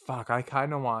 fuck, I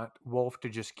kind of want Wolf to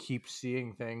just keep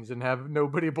seeing things and have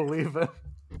nobody believe it.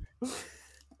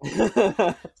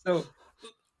 So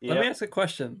let me ask a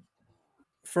question.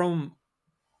 From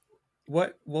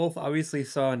what Wolf obviously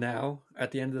saw now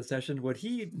at the end of the session, would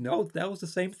he know that was the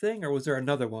same thing, or was there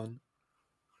another one?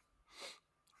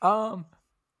 I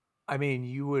mean,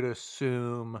 you would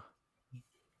assume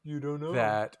you don't know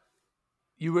that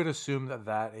you would assume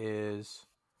that is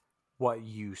what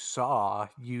you saw.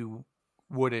 You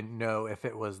wouldn't know if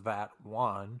it was that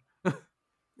one.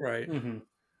 Right.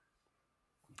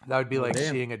 That would be like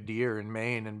seeing a deer in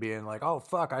Maine and being like, oh,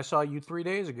 fuck, I saw you 3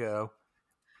 days ago.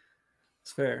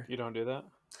 It's fair. You don't do that?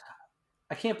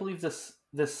 I can't believe this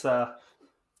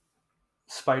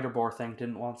spider boar thing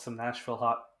didn't want some Nashville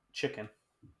hot chicken.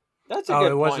 That's a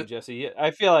good point, Jesse.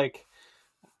 I feel like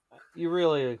you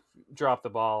really dropped the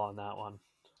ball on that one.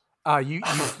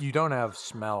 You don't have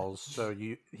smells, so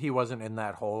he wasn't in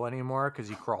that hole anymore because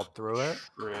he crawled through it.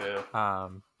 True.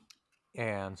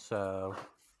 And so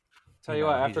tell you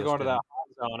what, after going to that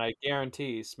hot zone, I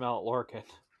guarantee you smell Lorcan.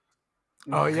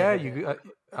 Oh yeah,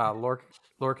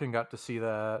 Lorcan got to see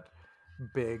that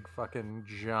big fucking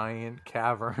giant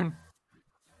cavern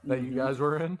that you guys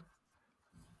were in.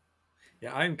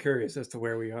 Yeah, I'm curious as to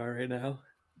where we are right now.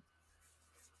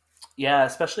 Yeah,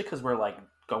 especially because we're like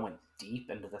going deep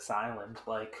into this island.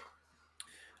 Like,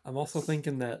 I'm also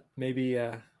thinking that maybe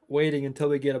waiting until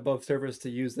we get above surface to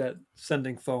use that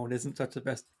sending phone isn't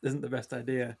the best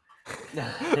idea.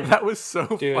 That was so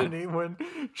funny when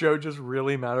Joe just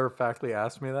really matter-of-factly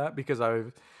asked me that, because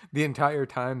the entire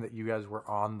time that you guys were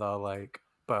on the like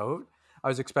boat, I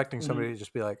was expecting somebody to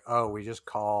just be like, oh, we just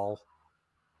call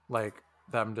like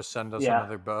them to send us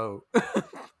another boat.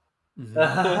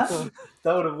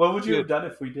 What would you have done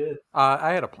if we did?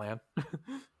 I had a plan.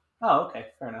 Oh, okay,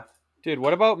 fair enough. Dude,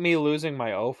 what about me losing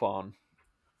my O phone?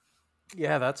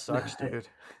 Yeah, that sucks, dude.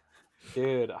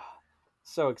 Dude,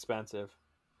 so expensive.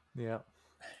 Yeah.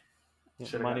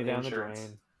 Money down the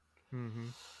drain.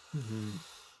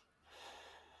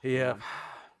 Yeah.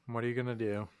 What are you gonna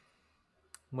do?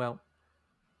 Well,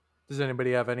 does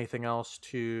anybody have anything else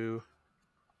to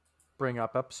bring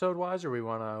up episode wise, or we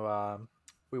want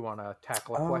to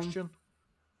tackle a question?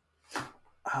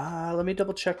 Let me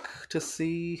double check to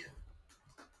see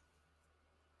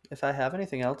if I have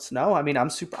anything else. No, I mean, I'm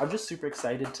just super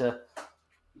excited to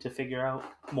figure out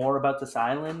more about this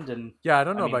island. And yeah, I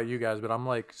don't know about you guys, but I'm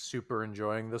like super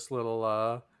enjoying this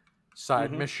little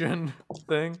side mission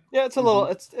thing. Yeah, it's a little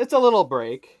it's a little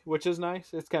break, which is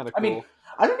nice. It's kind of cool. I mean,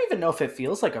 I don't even know if it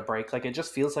feels like a break. Like, it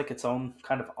just feels like its own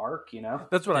kind of arc, you know?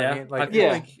 That's what I mean. Like, I feel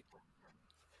like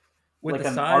with like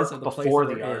the size of the place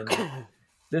we're arc. in,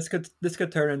 this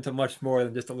could turn into much more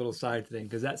than just a little side thing,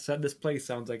 because this place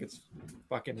sounds like it's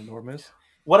fucking enormous.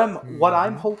 What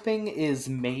I'm hoping is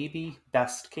maybe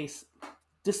best case.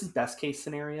 This is best case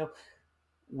scenario.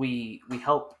 We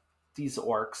help these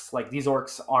orcs. Like, these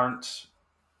orcs aren't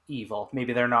evil.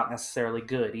 Maybe they're not necessarily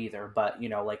good either, but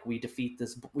like, we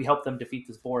help them defeat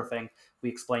this boar thing. We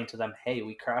explain to them, hey,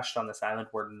 we crashed on this island.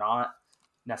 We're not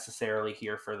necessarily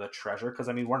here for the treasure, because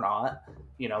we're not.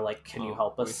 Like, can you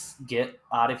help us get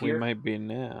out of here? We might be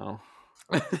now.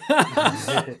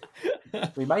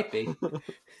 We might be.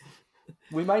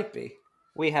 We might be.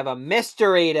 We have a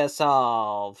mystery to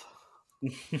solve.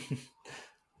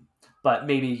 But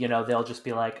maybe, they'll just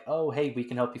be like, oh, hey, we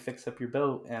can help you fix up your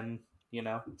boat and,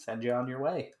 send you on your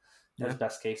way. That's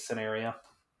best case scenario.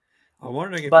 I'm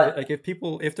wondering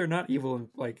if they're not evil, and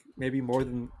like maybe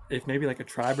maybe like a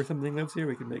tribe or something lives here,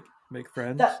 we can make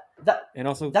friends. And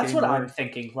also that's what I'm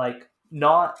thinking. Like,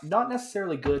 not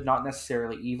necessarily good, not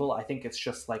necessarily evil. I think it's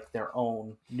just like their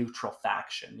own neutral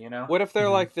faction, What if they're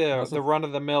like the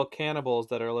run-of-the-mill cannibals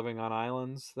that are living on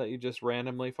islands that you just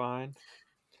randomly find?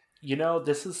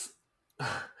 This is...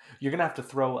 You're going to have to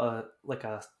throw like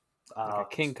a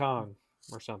King Kong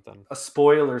or something. A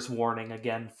spoilers warning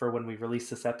again for when we release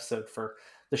this episode for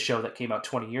the show that came out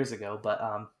 20 years ago. But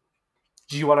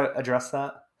do you want to address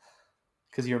that?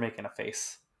 Because you're making a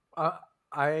face.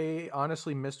 I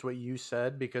honestly missed what you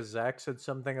said, because Zach said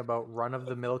something about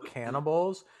run-of-the-mill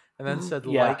cannibals and then said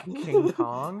like King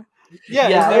Kong.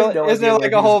 Yeah, is there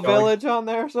like a whole village on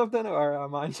there or something? Or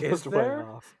am I just way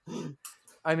off?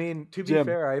 I mean, to be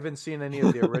fair, I haven't seen any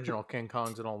of the original King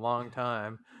Kongs in a long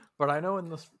time, but I know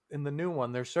in the new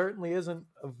one there certainly isn't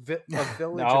a village of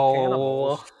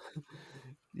cannibals.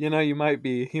 He might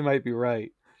be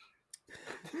right.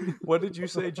 What did you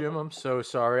say, Jim? I'm so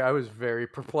sorry. I was very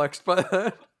perplexed by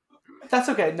that. That's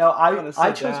okay. No, I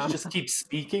chose to just keep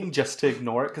speaking just to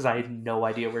ignore it, because I had no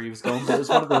idea where he was going. But it was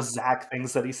one of those Zach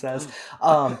things that he says.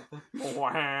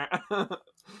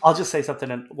 I'll just say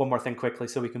one more thing quickly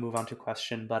so we can move on to a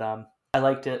question. But I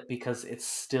liked it because it's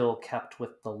still kept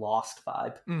with the Lost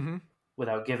vibe,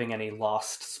 without giving any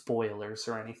Lost spoilers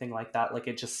or anything like that. Like,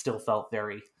 it just still felt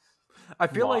very... I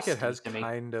feel like it has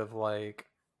kind of like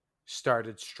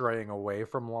started straying away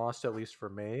from Lost, at least for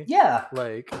me. Yeah.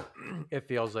 Like, it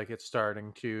feels like it's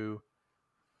starting to...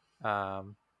 I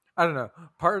don't know.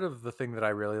 Part of the thing that I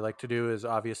really like to do is,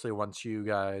 obviously, once you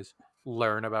guys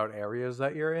learn about areas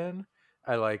that you're in,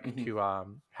 I like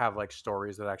to have like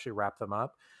stories that actually wrap them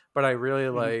up. But I really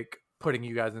like putting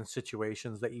you guys in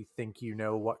situations that you think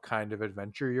what kind of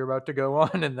adventure you're about to go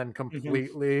on, and then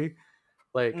completely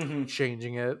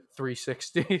changing it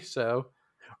 360. So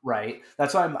right,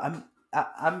 that's why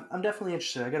I'm definitely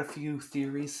interested. I got a few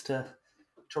theories to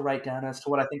write down as to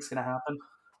what I think is going to happen.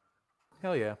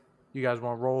 Hell yeah! You guys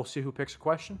want to roll? See who picks a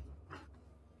question?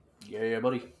 Yeah,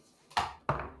 buddy.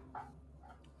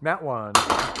 Nat 1.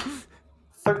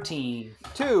 13.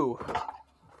 2.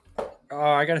 Oh,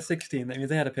 I got a 16. That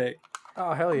means I had to pick.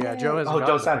 Oh, hell yeah. Joe has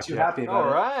don't sound too happy about it.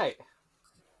 All right.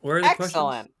 Where are the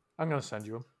questions? I'm going to send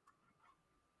you them.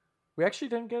 We actually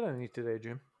didn't get any today,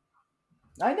 Jim.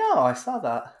 I know. I saw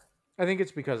that. I think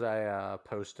it's because I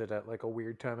posted at like a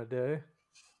weird time of day.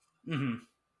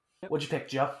 What'd you pick,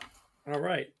 Joe? All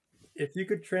right. If you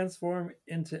could transform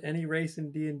into any race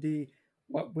in D&D,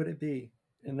 what would it be?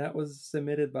 And that was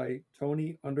submitted by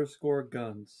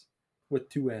Tony_Guns with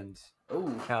 2 N's. Oh,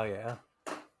 hell yeah!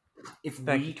 If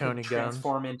we could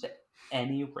transform into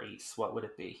any race, what would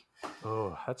it be?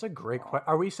 Oh, that's a great question.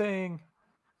 Are we saying?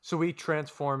 So we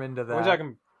transform into that? Are we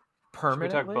talking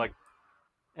permanently?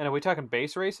 And are we talking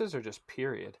base races or just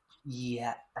period?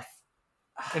 Yeah.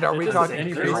 And are we talking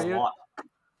any race?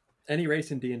 Any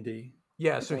race in D&D?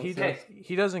 Yeah. So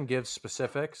he doesn't give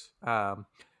specifics.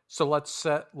 So let's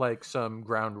set like some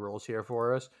ground rules here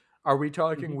for us. Are we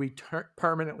talking we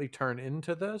permanently turn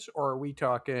into this, or are we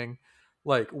talking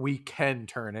like we can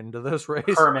turn into this race?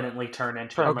 Permanently turn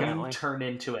into it. You turn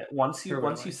into it. Once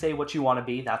you say what you want to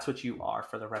be, that's what you are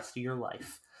for the rest of your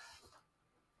life.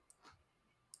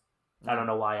 I don't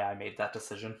know why I made that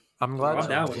decision. I'm glad I'm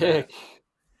down with that.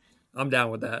 I'm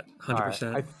down with that. 100%.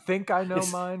 Right. I think I know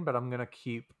mine, but I'm gonna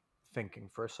keep thinking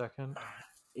for a second.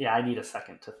 Yeah, I need a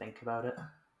second to think about it.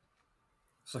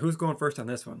 So who's going first on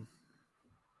this one?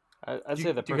 I'd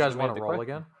say the person. Do you guys want to roll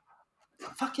again?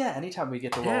 Fuck yeah! Anytime we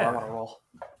get to roll, I want to roll.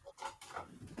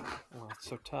 Oh, it's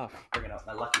so tough. Bringing out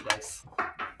my lucky dice.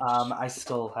 I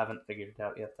still haven't figured it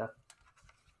out yet, though.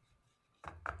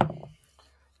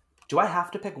 Do I have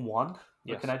to pick one?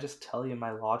 Yes. Or can I just tell you my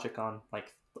logic on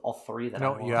like all 3 that I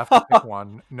want? No, you have to pick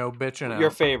one. No bitching out. Your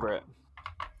favorite.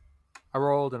 I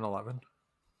rolled an 11.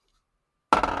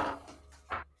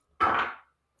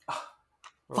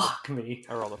 Fuck me.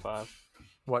 I rolled a 5.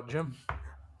 What, Jim?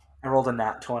 I rolled a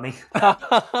nat 20.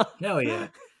 Hell yeah.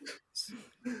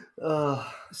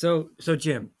 So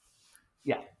Jim.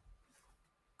 Yeah.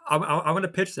 I'm going to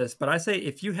pitch this, but I say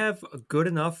if you have a good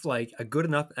enough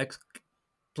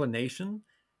explanation,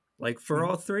 like for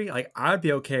all three, like I'd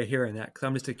be okay hearing that because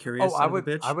I'm just a curious. I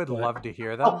would love to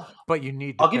hear that, but you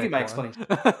need to. I'll give you my explanation.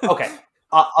 Okay,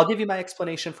 I'll give you my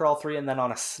explanation for all three, and then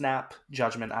on a snap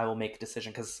judgment, I will make a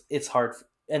decision because it's hard.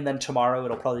 And then tomorrow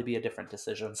it'll probably be a different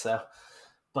decision. So,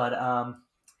 but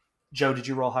Joe, did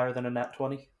you roll higher than a nat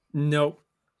 20? Nope.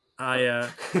 I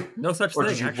no such or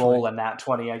thing. Or did you actually roll a nat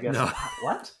 20? I guess. No.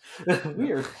 What?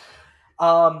 Weird.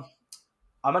 I'm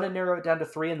gonna narrow it down to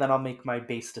 3, and then I'll make my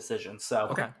base decision. So,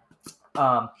 okay.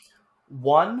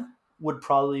 One would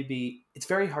probably be. It's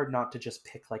very hard not to just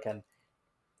pick like an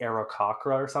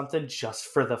Aarakocra or something just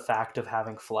for the fact of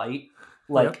having flight.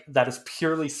 Like that is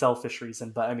purely selfish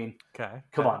reason. But I mean,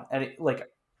 come on, and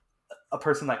like a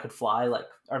person that could fly. Like,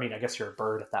 I mean, I guess you're a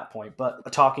bird at that point, but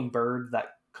a talking bird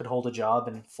that could hold a job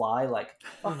and fly, like,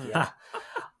 fuck yeah.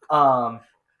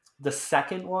 The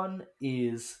second one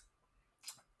is,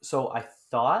 so I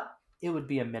thought it would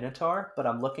be a Minotaur, but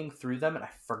I'm looking through them and I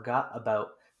forgot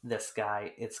about this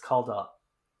guy. It's called a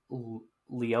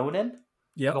Leonin.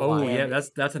 Yeah. Yeah.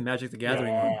 That's a Magic the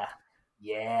Gathering one.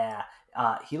 Yeah.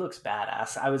 He looks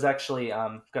badass. I was actually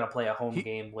gonna play a home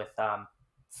game with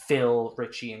Phil,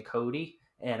 Richie, and Cody,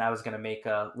 and I was gonna make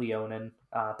a Leonin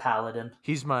paladin.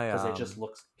 He's my because it just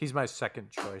looks. He's my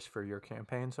second choice for your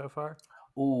campaign so far.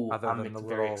 Ooh, I'm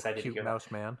very excited cute to hear mouse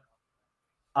that. man.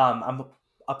 I'm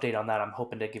update on that. I'm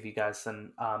hoping to give you guys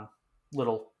an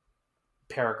little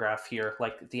paragraph here,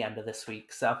 like at the end of this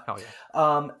week. So,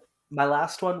 my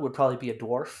last one would probably be a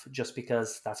dwarf, just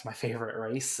because that's my favorite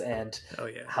race, and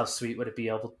how sweet would it be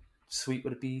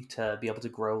to be able to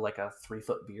grow like a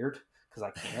 3-foot beard? Because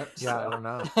I can't. I don't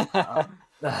know.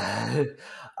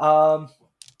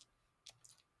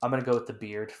 I'm gonna go with the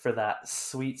beard for that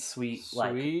sweet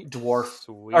like dwarf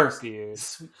beard.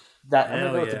 I'm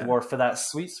gonna go with the dwarf for that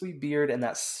sweet beard and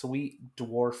that sweet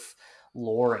dwarf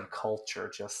lore and culture.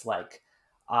 Just like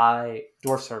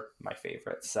dwarfs are my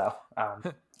favorite, so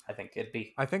I think it'd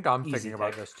be. I think I'm thinking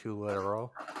about this too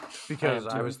literal, because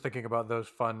I was thinking about those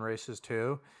fun races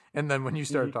too, and then when you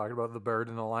started talking about the bird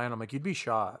and the lion, I'm like, you'd be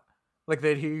shot. Like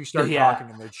they'd hear you start talking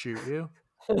and they'd shoot you.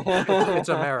 It's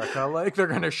America, like they're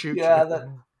gonna shoot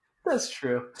you. That's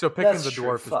true. So picking the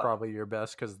dwarf is probably your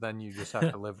best, because then you just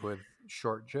have to live with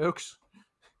short jokes.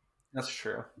 That's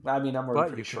true. I mean, I'm already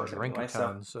pretty short drink anyway, a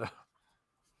ton, so.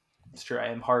 It's true. I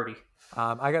am hardy.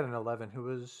 I got an 11.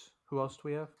 Who else do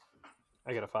we have?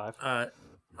 I got a 5.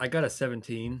 I got a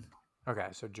 17. Okay,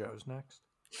 so Joe's next.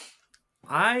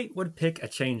 I would pick a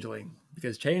changeling,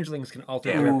 because changelings can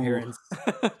alter their appearance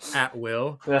at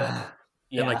will.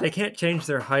 And like they can't change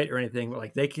their height or anything, but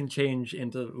like they can change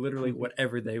into literally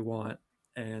whatever they want.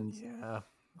 And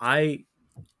I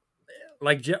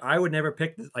would never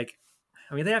pick this. Like,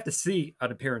 I mean, they have to see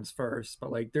an appearance first,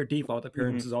 but like their default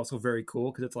appearance is also very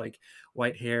cool, because it's like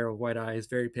white hair, white eyes,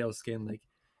 very pale skin. Like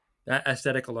that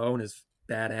aesthetic alone is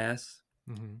badass.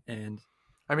 And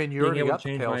I mean, you already got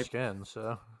the pale skin,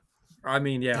 so. I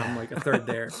mean, yeah, I'm like a third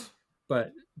there,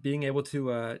 but being able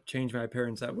to change my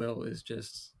appearance at will is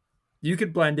just. You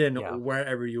could blend in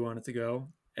wherever you want it to go.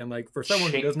 And like for someone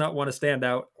who does not want to stand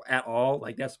out at all,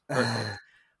 like that's perfect.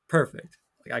 Perfect.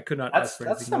 Like I could not ask for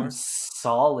anything more. That's some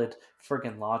solid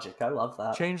friggin' logic. I love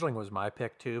that. Changeling was my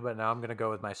pick too, but now I'm gonna go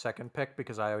with my second pick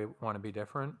because I want to be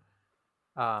different.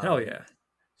 Hell yeah.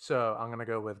 So I'm gonna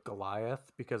go with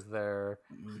Goliath, because they're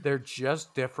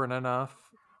just different enough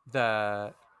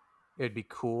that it'd be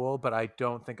cool, but I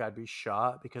don't think I'd be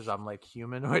shot because I'm like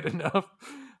humanoid enough.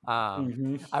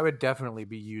 I would definitely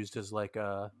be used as like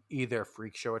either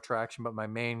freak show attraction, but my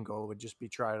main goal would just be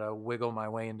try to wiggle my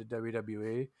way into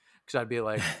WWE, because I'd be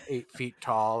like 8 feet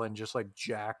tall and just like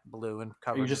jacked blue and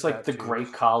covered. You're just like the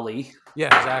Great Khali. Yeah,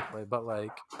 exactly. But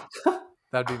like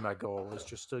that'd be my goal, is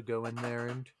just to go in there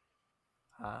and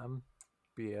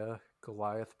be a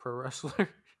Goliath pro wrestler.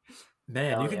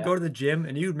 Man, you could go to the gym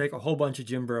and you'd make a whole bunch of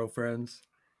gym bro friends.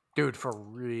 Dude, for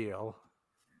real.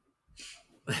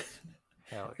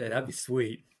 Hell yeah, that'd be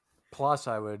sweet. Plus,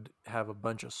 I would have a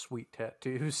bunch of sweet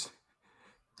tattoos.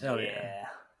 Hell yeah.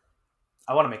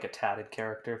 I want to make a tatted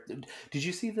character. Did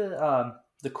you see the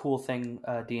cool thing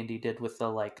D&D did with the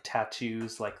like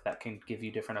tattoos, like that can give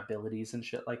you different abilities and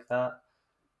shit like that?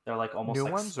 They're like almost new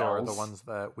like ones spells. Or the ones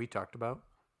that we talked about?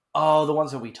 Oh, the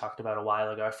ones that we talked about a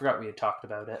while ago. I forgot we had talked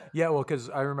about it. Yeah, well, because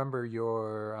I remember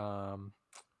your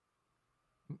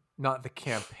not the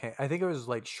campaign. I think it was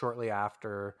like shortly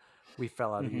after we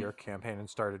fell out of your campaign and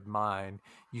started mine,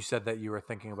 you said that you were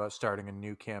thinking about starting a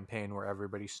new campaign where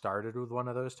everybody started with one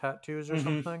of those tattoos or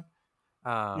something.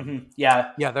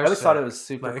 Yeah, I always thought it was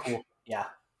super cool. Yeah,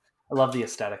 I love the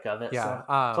aesthetic of it. Yeah.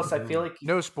 So. Plus, I feel like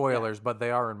no spoilers, but they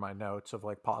are in my notes of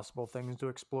like possible things to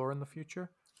explore in the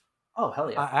future. Oh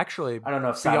hell yeah! Actually, I don't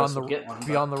know if Silas will get one.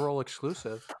 Beyond the Roll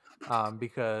exclusive,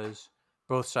 because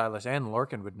both Silas and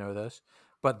Lorcan would know this,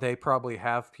 but they probably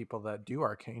have people that do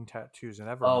arcane tattoos in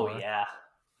Evermore. Oh yeah.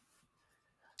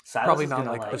 Silas probably not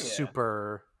like the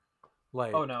super,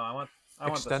 like I want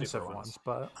extensive ones,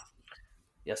 but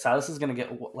yeah, Silas is gonna get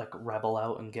like rebel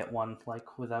out and get one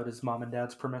like without his mom and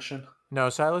dad's permission. No,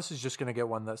 Silas is just gonna get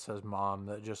one that says mom,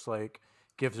 that just like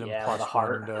gives him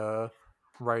 +1 to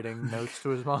writing notes to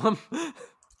his mom.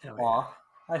 Aw,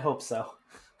 I hope so.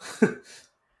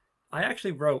 I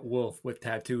actually wrote Wolf with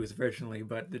tattoos originally,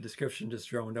 but the description just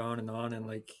droned on, and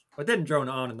like it didn't drone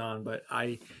on, but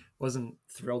I wasn't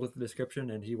thrilled with the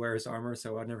description, and he wears armor,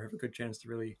 so I'd never have a good chance to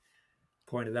really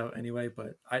point it out anyway.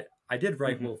 But I did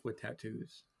write Wolf with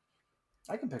tattoos.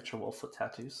 I can picture Wolf with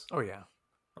tattoos. Oh yeah.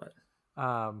 But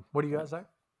what do you guys say?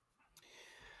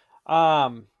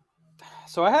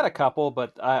 So I had a couple,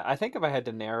 but I think if I had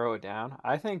to narrow it down,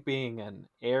 I think being an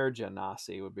air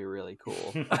genasi would be really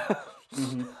cool.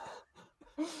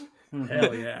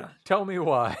 Hell yeah. Tell me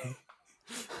why.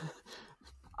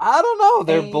 I don't know.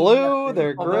 They're blue.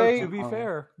 They're great. To be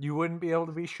fair, you wouldn't be able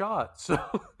to be shot. So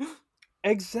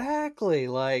exactly.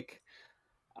 Like,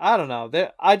 I don't know.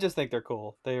 I just think they're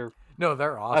cool. They're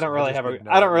awesome. I don't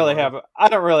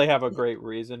really have a great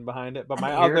reason behind it. But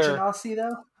my other genasi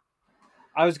though.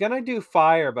 I was gonna do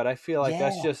fire, but I feel like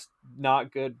that's just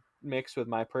not good mixed with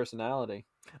my personality.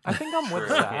 I think I'm with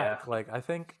Zach. Yeah. Like I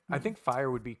think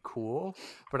fire would be cool,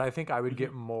 but I think I would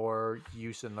get more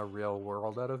use in the real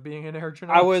world out of being an air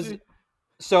genasi.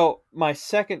 So my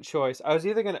second choice, I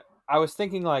was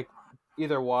thinking like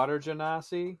either water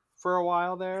genasi for a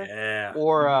while there,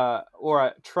 or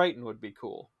a Triton would be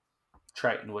cool.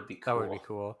 Triton would be cool. That would be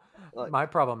cool. Like, my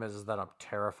problem is that I'm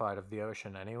terrified of the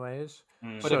ocean anyways.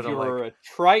 But if you were a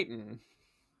Triton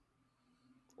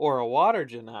or a water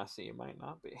genasi, you might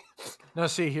not be. Now,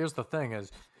 see, here's the thing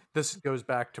is, this goes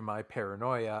back to my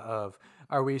paranoia of,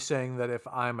 are we saying that if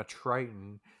I'm a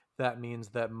Triton, that means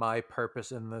that my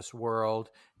purpose in this world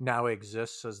now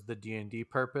exists as the D&D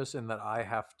purpose, and that I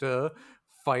have to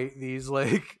fight these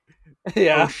like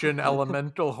ocean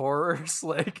elemental horrors?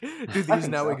 Like, do these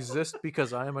now exist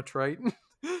because I am a Triton?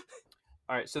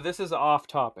 All right, so this is off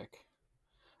topic,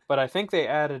 but I think they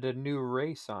added a new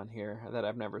race on here that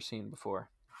I've never seen before.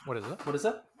 What is it? What is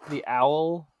it? The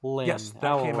Owl Lyn. Yes,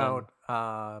 that came out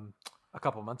a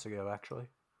couple months ago, actually.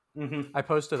 I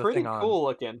posted a thing on... Pretty cool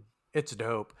looking. It's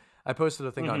dope. I posted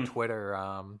a thing on Twitter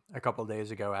a couple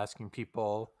days ago asking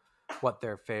people what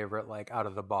their favorite, like,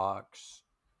 out-of-the-box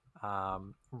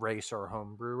race or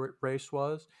homebrew race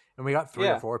was. And we got 3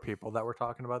 or 4 people that were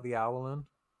talking about the Owl Lyn.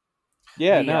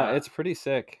 Yeah, it's pretty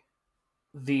sick.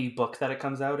 The book that it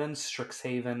comes out in,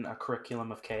 Strixhaven: A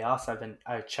Curriculum of Chaos.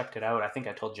 I checked it out. I think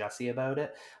I told Jesse about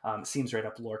it. It seems right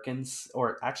up Lorcan's,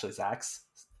 or actually Zach's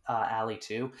alley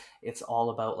too. It's all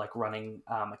about like running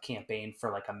a campaign for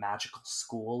like a magical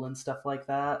school and stuff like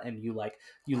that. And you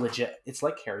legit, it's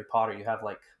like Harry Potter. You have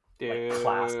like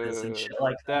classes and shit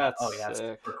like that. Oh yeah, it's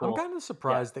super cool. I'm kind of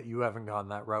surprised that you haven't gone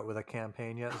that route with a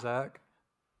campaign yet, Zach.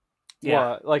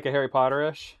 Yeah, like a Harry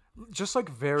Potter-ish. Just like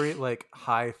very like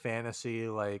high fantasy,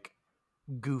 like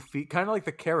goofy, kind of like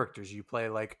the characters you play,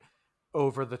 like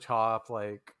over the top,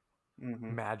 like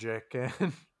magic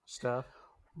and stuff.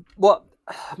 Well,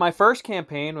 my first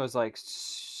campaign was like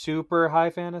super high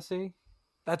fantasy.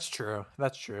 That's true.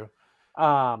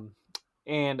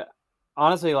 And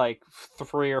honestly, like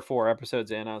 3 or 4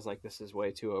 episodes in, I was like, this is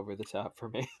way too over the top for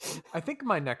me. I think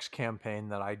my next campaign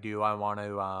that I do, I want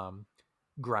to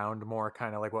ground more,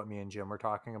 kind of like what me and Jim were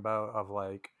talking about, of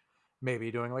like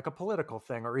maybe doing like a political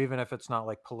thing, or even if it's not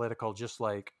like political, just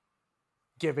like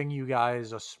giving you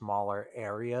guys a smaller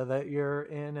area that you're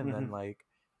in, and then like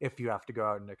if you have to go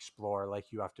out and explore,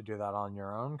 like you have to do that on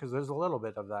your own, because there's a little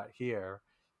bit of that here,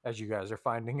 as you guys are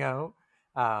finding out.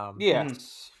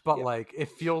 But like it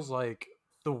feels like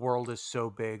the world is so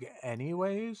big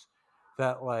anyways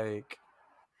that like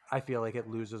I feel like it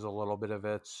loses a little bit of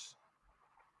its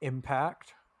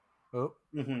impact.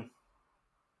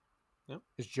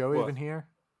 Is Joe even here?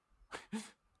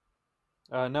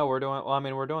 No, we're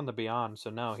doing the Beyond,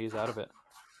 so no, he's out of it.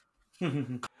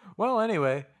 Well,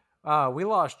 anyway, we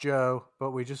lost Joe,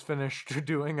 but we just finished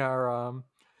doing our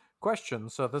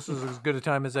questions, so this is as good a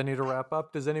time as any to wrap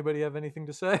up. Does anybody have anything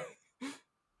to say?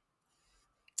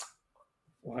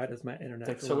 Why does my internet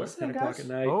Thanks go for out at 10 listening, o'clock guys. at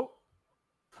night? Oh,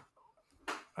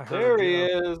 There he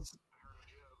is.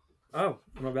 Oh,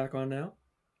 am I back on now?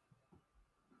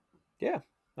 Yeah,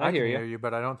 I can hear you,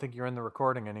 but I don't think you're in the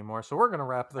recording anymore. So we're going to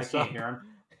wrap this up. I can't hear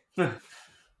him.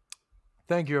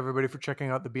 Thank you, everybody, for checking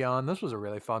out the Beyond. This was a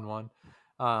really fun one.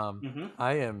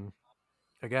 I am,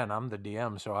 again, I'm the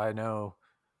DM, so I know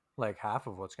like half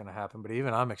of what's going to happen, but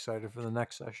even I'm excited for the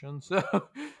next session. So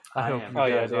I hope you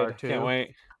guys are too. Can't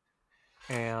wait.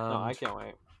 And I can't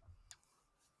wait.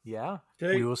 Yeah.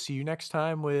 Okay. We will see you next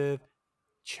time with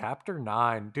Chapter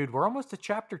 9. Dude, we're almost to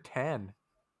Chapter 10.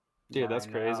 Dude, that's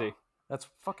crazy. That's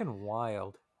fucking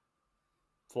wild.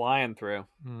 Flying through.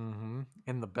 Mm-hmm.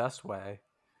 In the best way.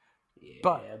 Yeah,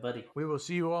 but buddy. We will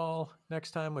see you all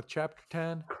next time with Chapter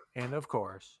 10. And of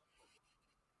course,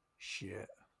 shit.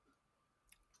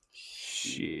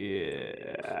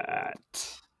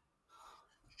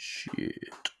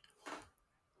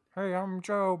 Hey, I'm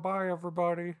Joe. Bye,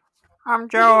 everybody. I'm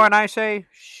Joe, and I say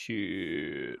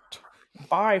shit.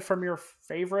 Bye from your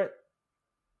favorite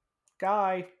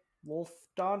guy, Wolf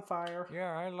Dawnfire.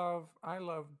 Yeah, I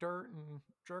love dirt and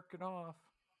jerking off.